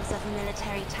tomes of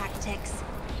military tactics.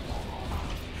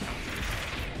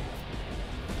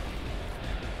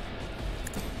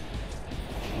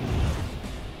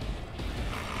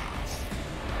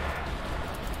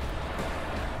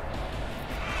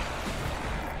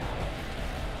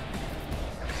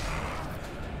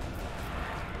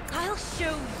 I'll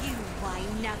show you why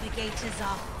navigators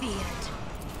are feared.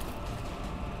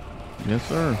 Yes,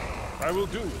 sir. I will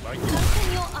do like you.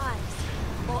 Open your eyes,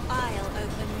 or I'll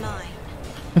open mine.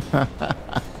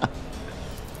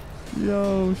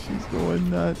 Yo, she's going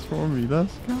nuts for me.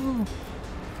 Let's go.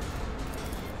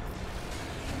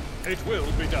 It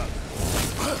will be done.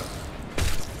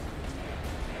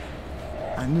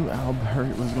 I knew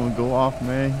Albert was gonna go off,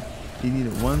 man. He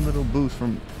needed one little boost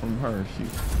from her.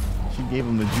 She gave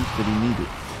him the juice that he needed.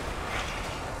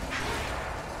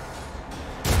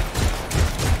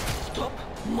 Stop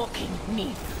mocking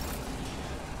me.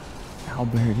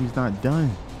 Albert, he's not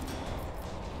done.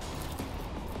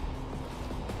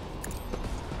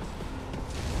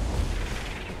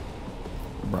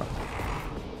 Bro,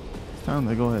 it's time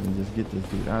to go ahead and just get this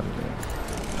dude out of there.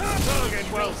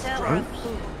 Target well struck.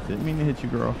 Oops, didn't mean to hit you,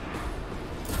 girl.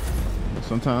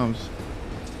 Sometimes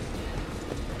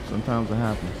it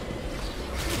happens.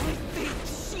 My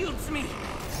faith shields me.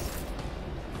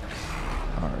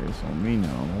 Alright, it's on me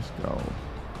now. Let's go.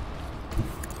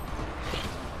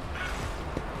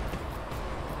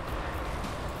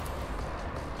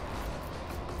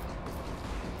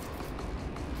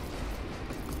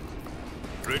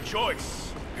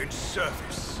 Rejoice in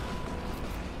service.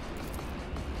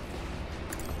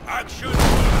 Actions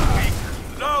speak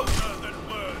louder than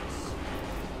words.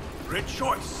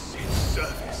 Rejoice in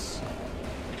service.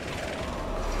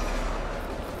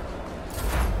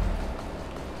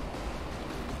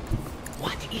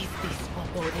 What is this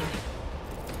foreboding?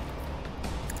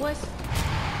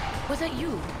 Was that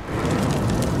you?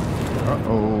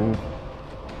 Uh-oh.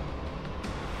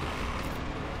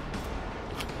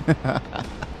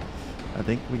 I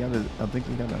think we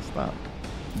gotta stop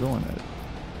doing that.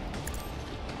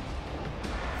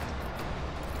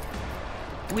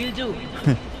 Will do.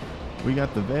 We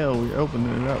got the veil, we're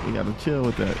opening it up, we gotta chill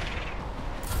with that.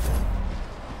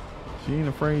 She ain't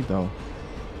afraid though.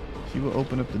 She will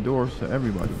open up the doors to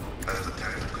everybody.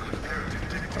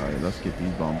 Alright, let's get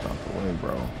these bombs out the way,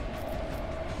 bro.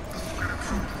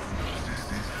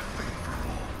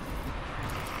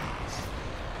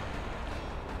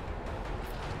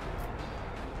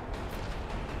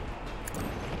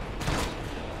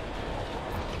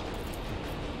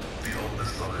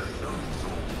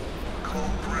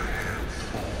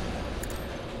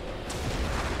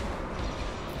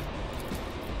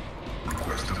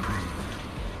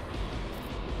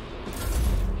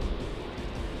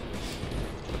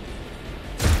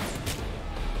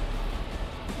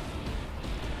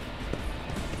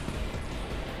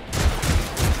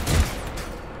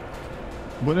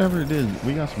 Whatever it is,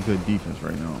 we got some good defense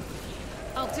right now.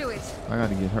 I'll do it. I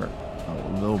gotta get her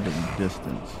a little bit of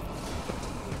distance.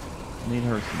 Need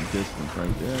her some distance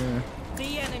right there.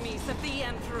 The enemies of the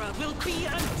Emperor will be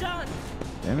undone.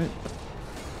 Damn it.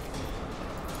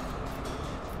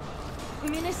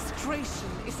 Ministration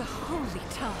is a holy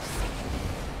task.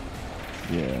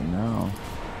 Yeah, now.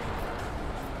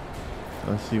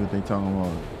 Let's see what they talking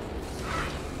about.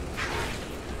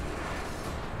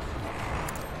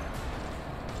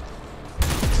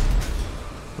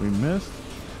 We missed.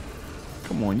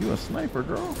 Come on, you a sniper,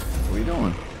 girl. What are you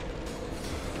doing?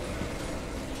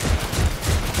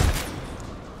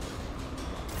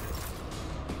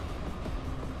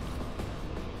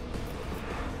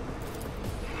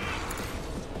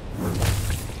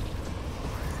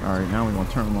 All right, now we're gonna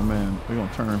turn my man. We're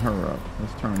gonna turn her up.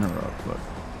 Let's turn her up. Look.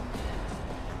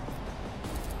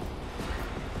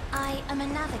 I am a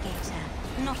navigator,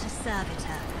 not a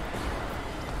servitor.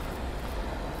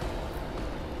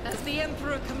 As the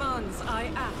Emperor commands,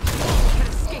 I act. You can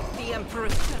escape the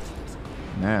Emperor's judgment.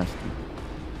 Nasty.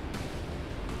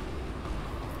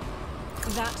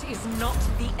 That is not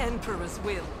the Emperor's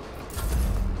will.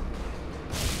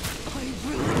 I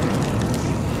will.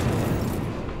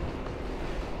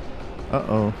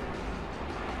 Uh-oh.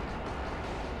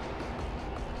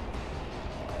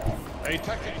 A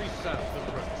tactically sound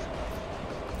approach.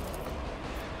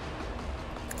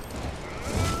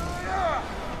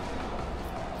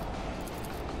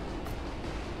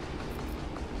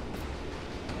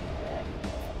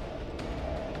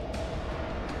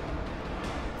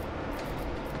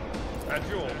 At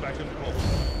your beck and call.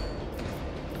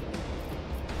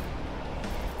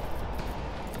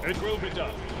 It will be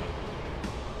done.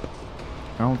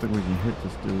 I don't think we can hit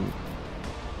this dude.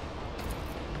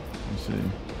 Let's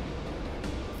see.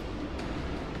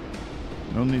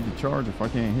 No need to charge if I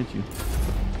can't hit you.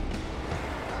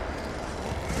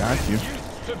 Got you.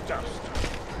 Used to dust.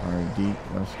 Alright, deep.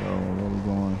 Let's go. Where we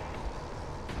going?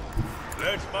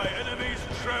 Let my enemies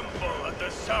tremble at the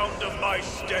sound of my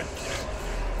steps.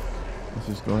 Let's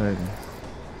just go ahead and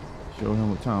show him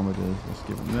what time it is. Let's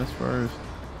give him this first.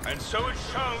 And so it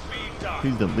shall be done.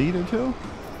 He's the leader too?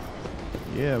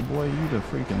 Yeah, boy, you the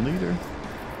freaking leader.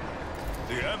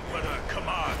 The Emperor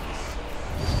commands.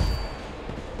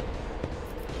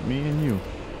 Me and you.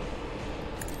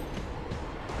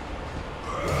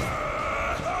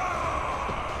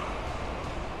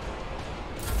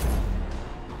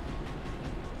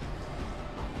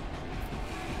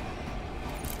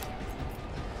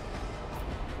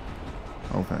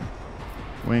 Okay.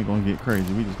 We ain't gonna get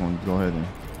crazy. We just gonna go ahead and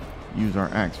use our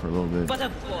axe for a little bit. But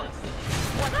of course,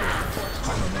 what is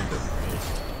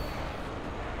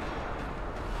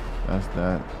That's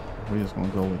that. We're just gonna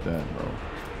go with that, bro.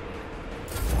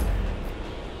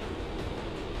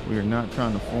 We are not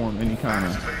trying to form any kind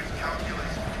of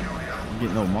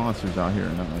get no monsters out here or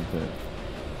nothing like that.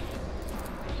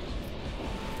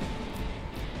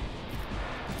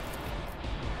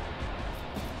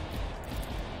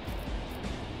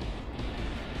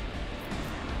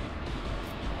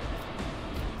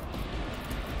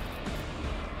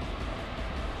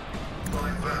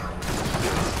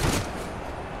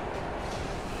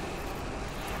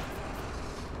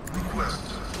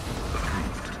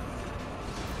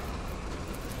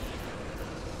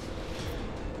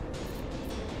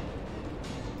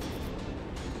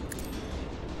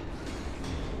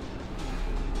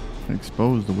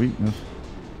 Expose the weakness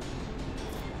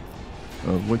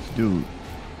of which dude?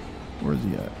 Where is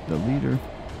he at? The leader.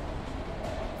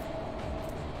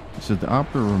 It says the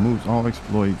operative removes all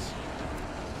exploits.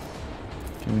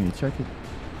 Can we check it?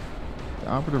 The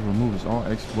operative removes all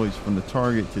exploits from the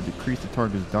target to decrease the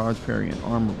target's dodge, parry, and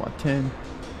armor by 10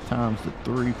 times to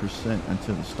 3%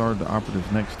 until the start of the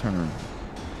operative's next turn.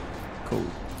 Cool.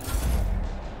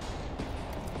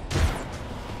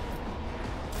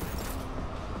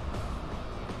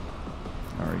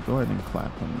 Alright, go ahead and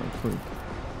clap him real quick.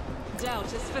 Doubt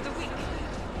is for the weak.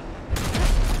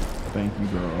 Thank you,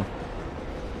 girl.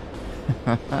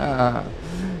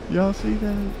 Y'all see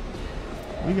that?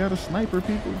 We got a sniper,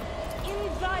 people. In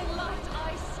thy light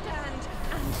I stand,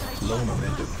 and thy Low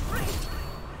momentum.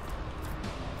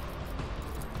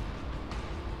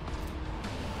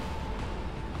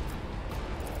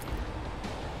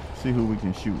 See who we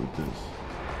can shoot with this.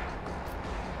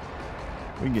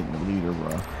 We getting the leader,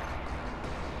 bro.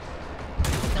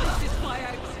 This is why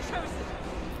I was chosen.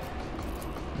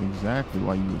 Exactly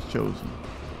why you was chosen.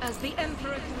 As the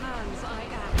Emperor commands, I am.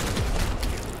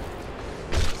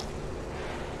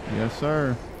 Yes,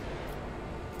 sir.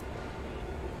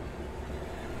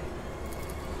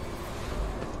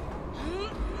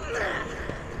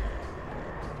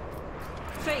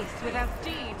 Faith without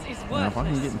deeds is Now, worthless. if I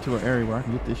can get into an area where I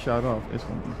can get this shot off, it's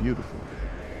gonna be beautiful.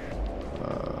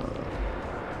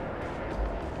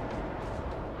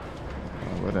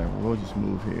 Whatever. We'll just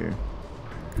move here.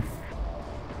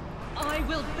 I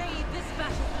will bathe this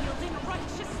battlefield in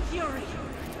righteous fury.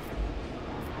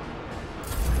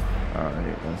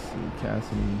 Alright, let's see.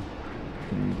 Cassidy, what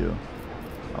can you do?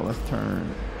 Oh, let's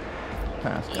turn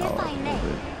Pascal up a little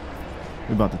bit.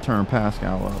 We're about to turn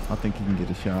Pascal up. I think he can get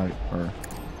a shot, or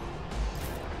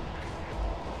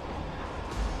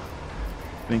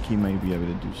I think he may be able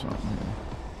to do something here.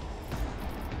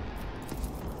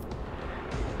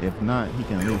 If not, he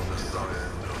can at least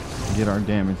get our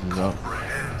damages up.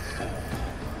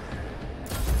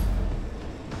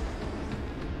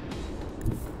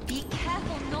 Be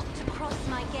careful not to cross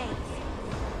my gaze.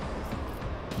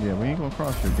 Yeah, we ain't gonna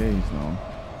cross your gaze, no.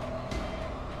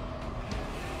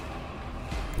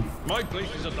 My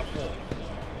place is at the fort.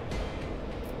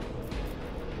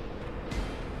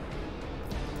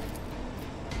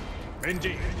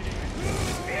 Indeed.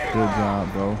 Good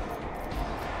job, bro.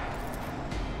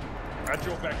 At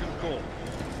your beck and call.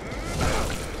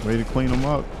 Way to clean them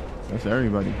up. That's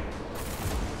everybody.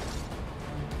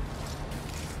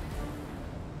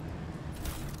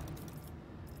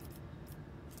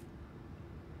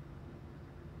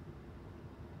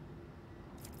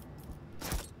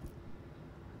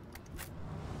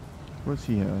 What's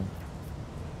he have?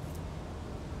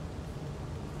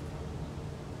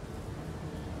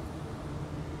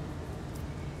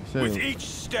 With each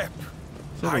step,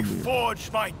 I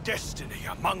forge my destiny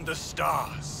among the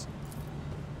stars.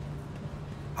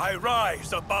 I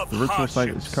rise above The ritual site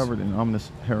is hardships. covered in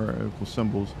ominous hierarchical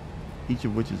symbols, each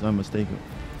of which is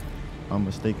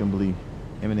unmistakably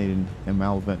emanating a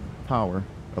malevolent power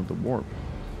of the warp.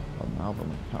 A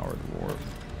malevolent power of the warp.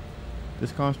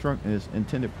 This construct and its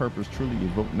intended purpose truly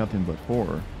evoke nothing but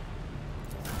horror.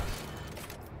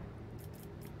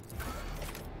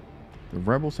 The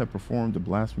rebels have performed the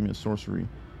blasphemous sorcery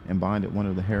and blinded one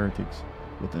of the heretics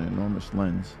with an enormous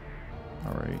lens.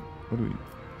 Alright, what do we...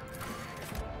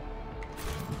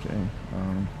 Okay,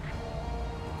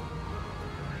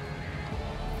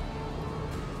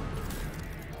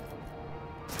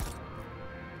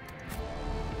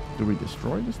 do we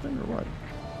destroy this thing or what?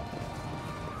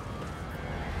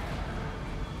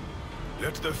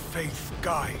 Let the faith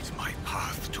guide my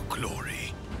path to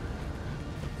glory.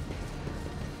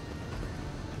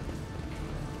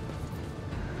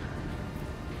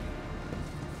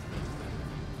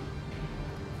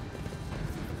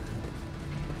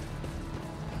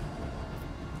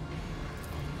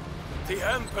 The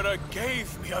Emperor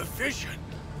gave me a vision.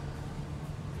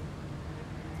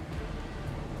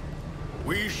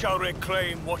 We shall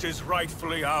reclaim what is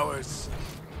rightfully ours.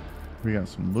 We got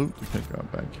some loot to pick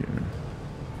up back here.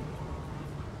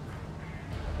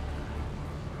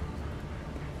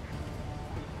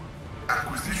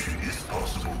 Acquisition is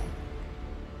possible.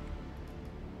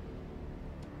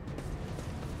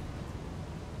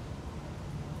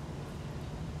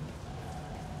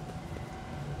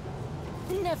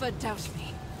 Never doubt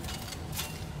me.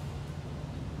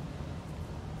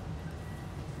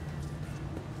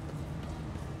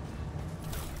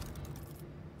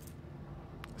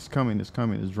 It's coming, it's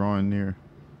drawing near.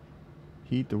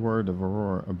 Heed the word of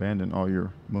Aurora, abandon all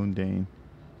your mundane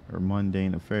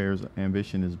affairs.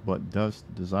 Ambition is but dust,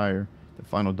 desire The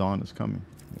final dawn is coming.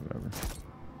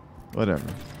 Whatever.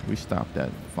 We stopped that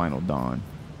final dawn.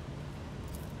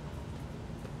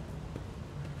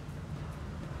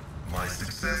 My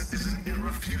success is an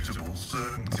irrefutable A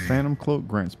certainty. phantom cloak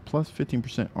grants plus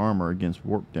 15% armor against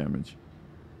warp damage.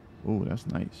 Oh, that's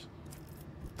nice.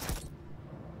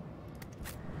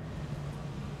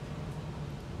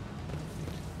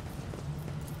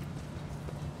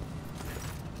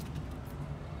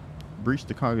 Breach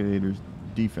the Cogitator's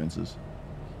defenses.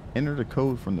 Enter the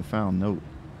code from the found note.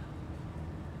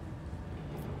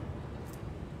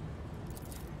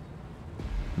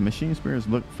 The machine spirits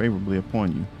look favorably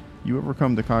upon you. You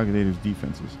overcome the Cogitator's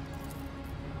defenses.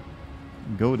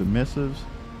 Go to missives.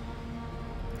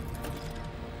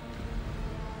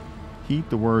 Heed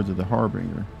the words of the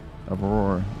Harbinger of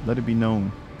Aurora. Let it be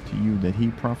known to you that he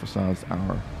prophesies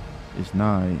hour is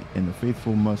nigh, and the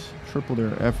faithful must triple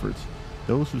their efforts.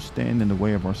 Those who stand in the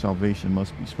way of our salvation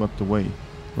must be swept away.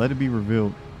 Let it be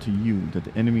revealed to you that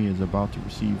the enemy is about to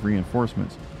receive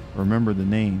reinforcements. Remember the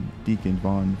name, Deacon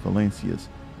von Valencius.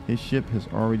 His ship has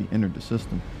already entered the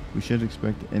system. We should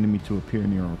expect the enemy to appear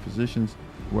near our positions.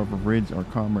 Whoever rids our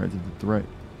comrades of the threat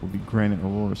will be granted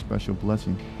Aurora's special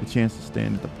blessing, a chance to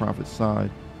stand at the prophet's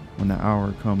side when the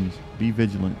hour comes. Be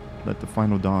vigilant. Let the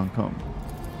final dawn come.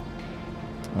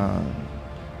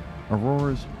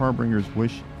 Aurora's harbingers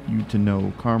wish you to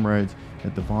know, comrades,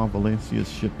 that the von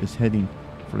Valencia's ship is heading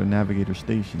for the navigator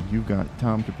station. You've got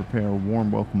time to prepare a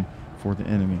warm welcome for the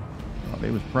enemy.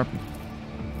 They was prepping.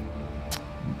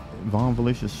 Von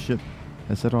Valencia's ship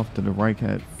has set off to the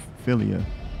Reichhat Philia.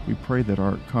 We pray that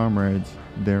our comrades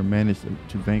there manage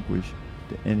to vanquish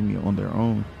the enemy on their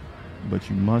own, but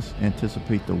you must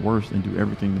anticipate the worst and do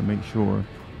everything to make sure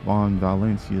von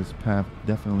Valencia's path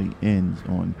definitely ends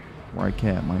on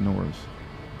Reichhat Minoris.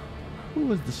 Who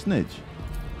was the snitch?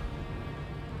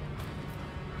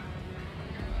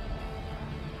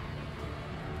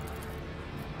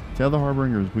 Tell the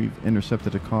Harbingers we've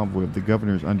intercepted a convoy of the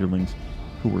governor's underlings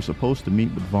who were supposed to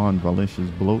meet with von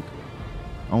Valencia's bloke.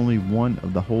 Only one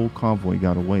of the whole convoy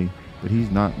got away, but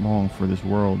he's not long for this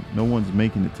world. No one's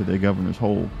making it to their governor's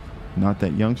hole. Not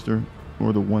that youngster,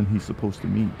 nor the one he's supposed to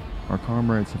meet. Our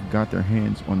comrades have got their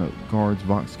hands on a guard's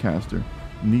voxcaster,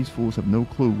 and these fools have no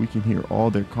clue we can hear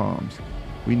all their comms.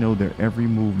 We know their every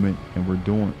movement, and we're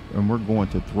going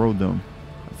to throw them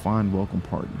a fine welcome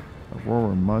party.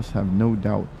 Aurora must have no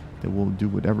doubt that we'll do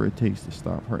whatever it takes to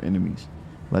stop her enemies.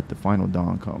 Let the final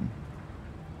dawn come.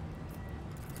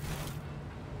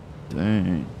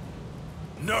 Dang.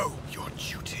 Know your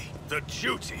duty. The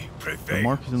duty prevails. The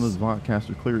markings in this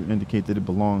vodcaster clearly indicate that it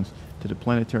belongs to the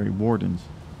planetary wardens.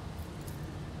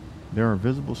 There are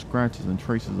visible scratches and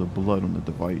traces of blood on the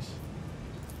device.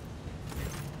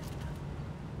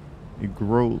 It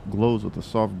glows with a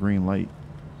soft green light.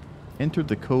 Enter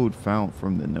the code found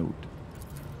from the note.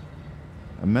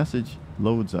 A message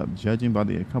loads up. Judging by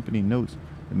the accompanying notes,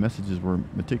 the messages were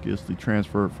meticulously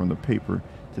transferred from the paper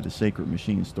to the sacred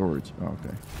machine storage. Oh,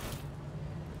 okay.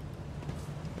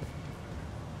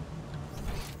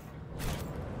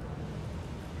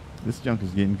 This junk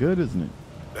is getting good, isn't it?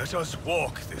 Let us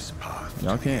walk this path.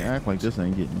 Y'all can't act like this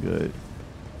ain't getting good.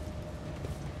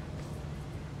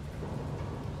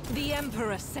 The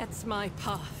Emperor sets my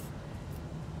path.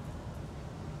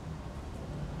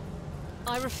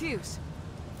 I refuse.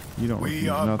 You don't We refuse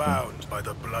are nothing. bound by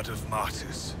the blood of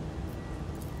martyrs.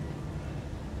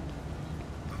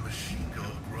 The machine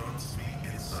god grants me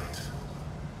insight.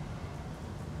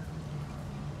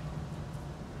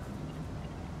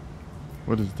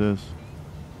 What is this?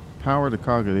 Power the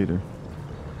Cogitator.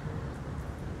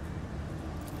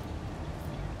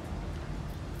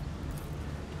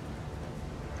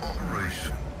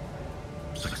 Operation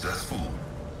successful.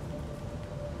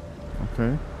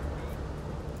 Okay.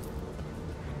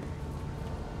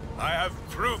 I have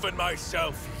proven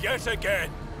myself yet again.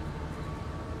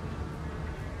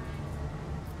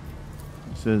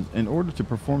 It says, in order to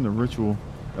perform the ritual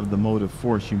of the mode of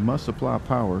force, you must supply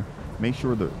power. Make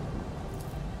sure the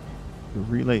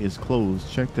relay is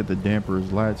closed. Check that the damper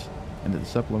is latched and that the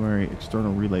supplementary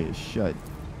external relay is shut.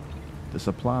 The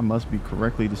supply must be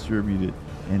correctly distributed,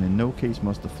 and in no case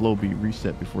must the flow be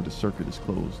reset before the circuit is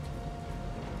closed.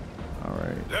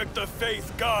 Alright. Let the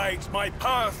faith guide my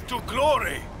path to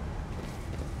glory.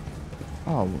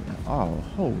 Oh,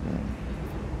 hold on.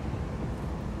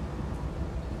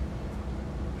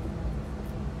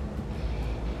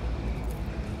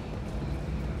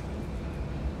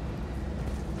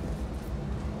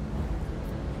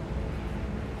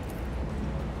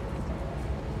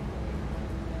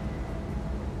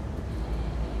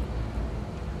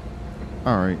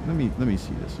 All right, let me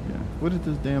see this again. What did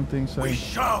this damn thing say? We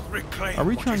shall reclaim. Are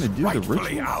we trying to do the rightfully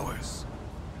ritual? Ours.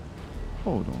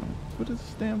 Hold on. What does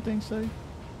this damn thing say?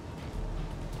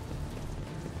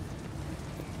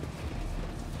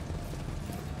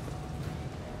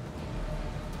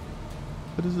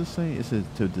 What does it say? It says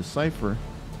to decipher,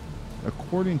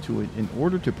 according to it, in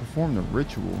order to perform the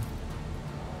ritual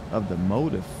of the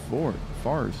mode of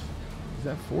farce. Is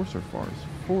that force or farce?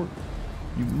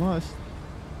 You must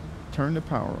turn the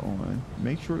power on.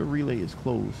 Make sure the relay is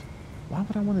closed. Why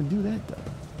would I want to do that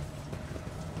though?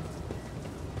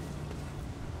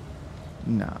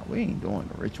 Nah, we ain't doing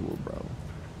the ritual, bro.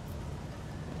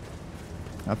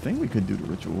 I think we could do the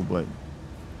ritual, but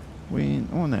we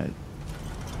ain't on that.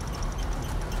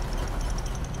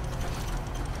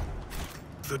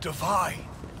 The divine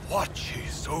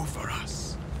watches over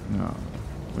us. No,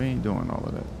 we ain't doing all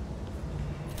of that.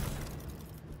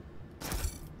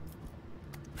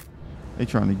 They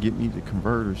trying to get me to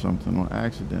convert or something on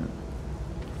accident.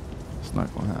 It's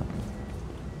not gonna happen.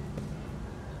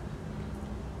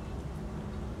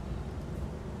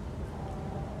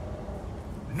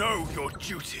 Know your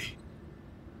duty.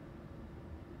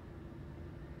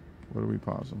 What are we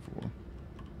pausing for?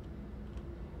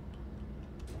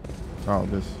 Oh,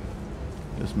 this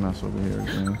mess over here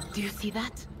again. Do you see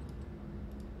that?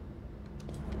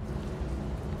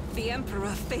 The Emperor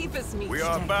favors me We today.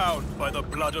 are bound by the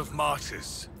blood of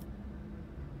martyrs.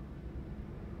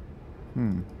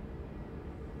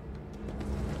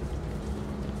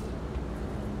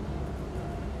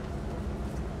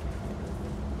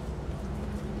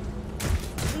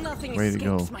 Nothing Way to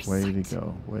go, escapes my way to sight.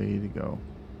 go, way to go.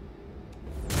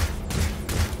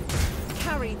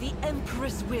 Carry the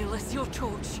Emperor's will as your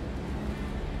torch.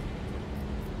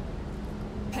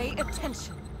 Pay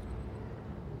attention.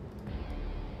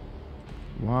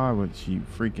 Why would she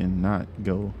freaking not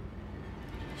go?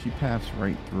 She passed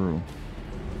right through.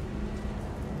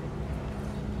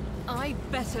 I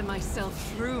better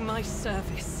myself through my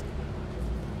service.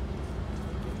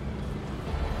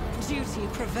 Duty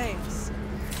prevails.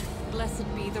 Blessed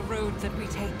be the road that we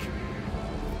take.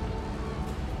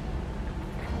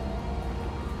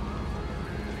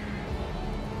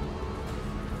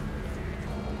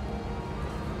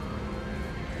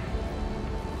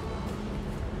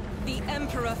 The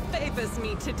Emperor favors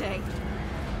me today.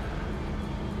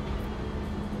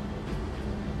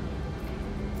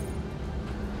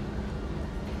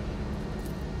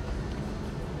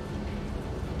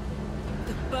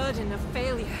 The burden of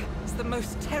failure is the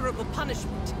most terrible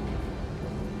punishment.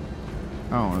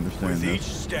 I don't understand With each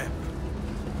this. step,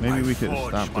 Maybe we I could have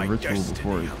forge stopped the my ritual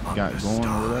before it destiny among got the going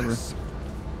or whatever. stars.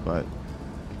 But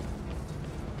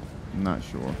I'm not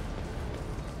sure.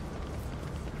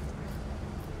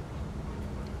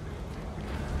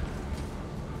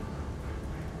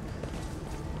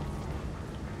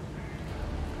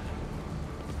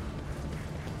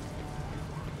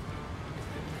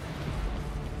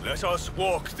 Let us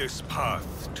walk this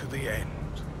path to the end.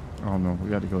 Oh no, we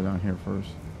got to go down here first.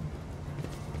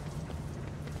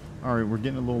 All right, we're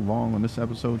getting a little long on this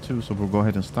episode too, so we'll go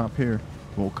ahead and stop here.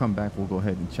 We'll come back, we'll go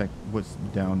ahead and check what's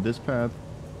down this path,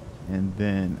 and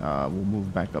then we'll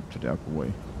move back up to the upper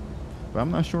way. But I'm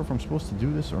not sure if I'm supposed to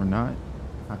do this or not.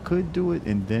 I could do it,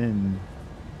 and then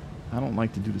I don't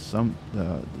like to do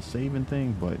the saving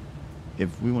thing, but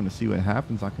if we want to see what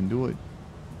happens, I can do it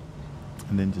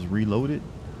and then just reload it.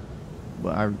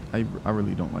 But I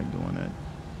really don't like doing that.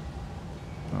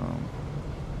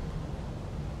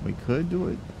 We could do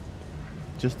it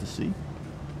just to see,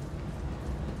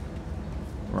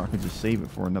 or I could just save it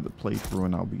for another playthrough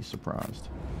and I'll be surprised.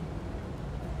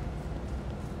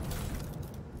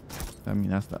 I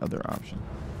mean, that's the other option.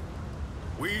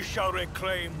 We shall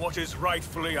reclaim what is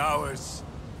rightfully ours.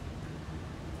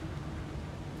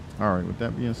 All right, with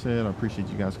that being said, I appreciate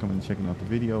you guys coming and checking out the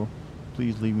video.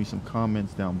 Please leave me some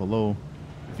comments down below.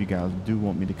 If you guys do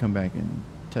want me to come back and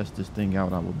test this thing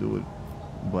out, I will do it.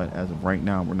 But as of right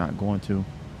now, we're not going to.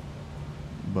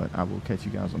 But I will catch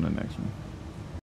you guys on the next one.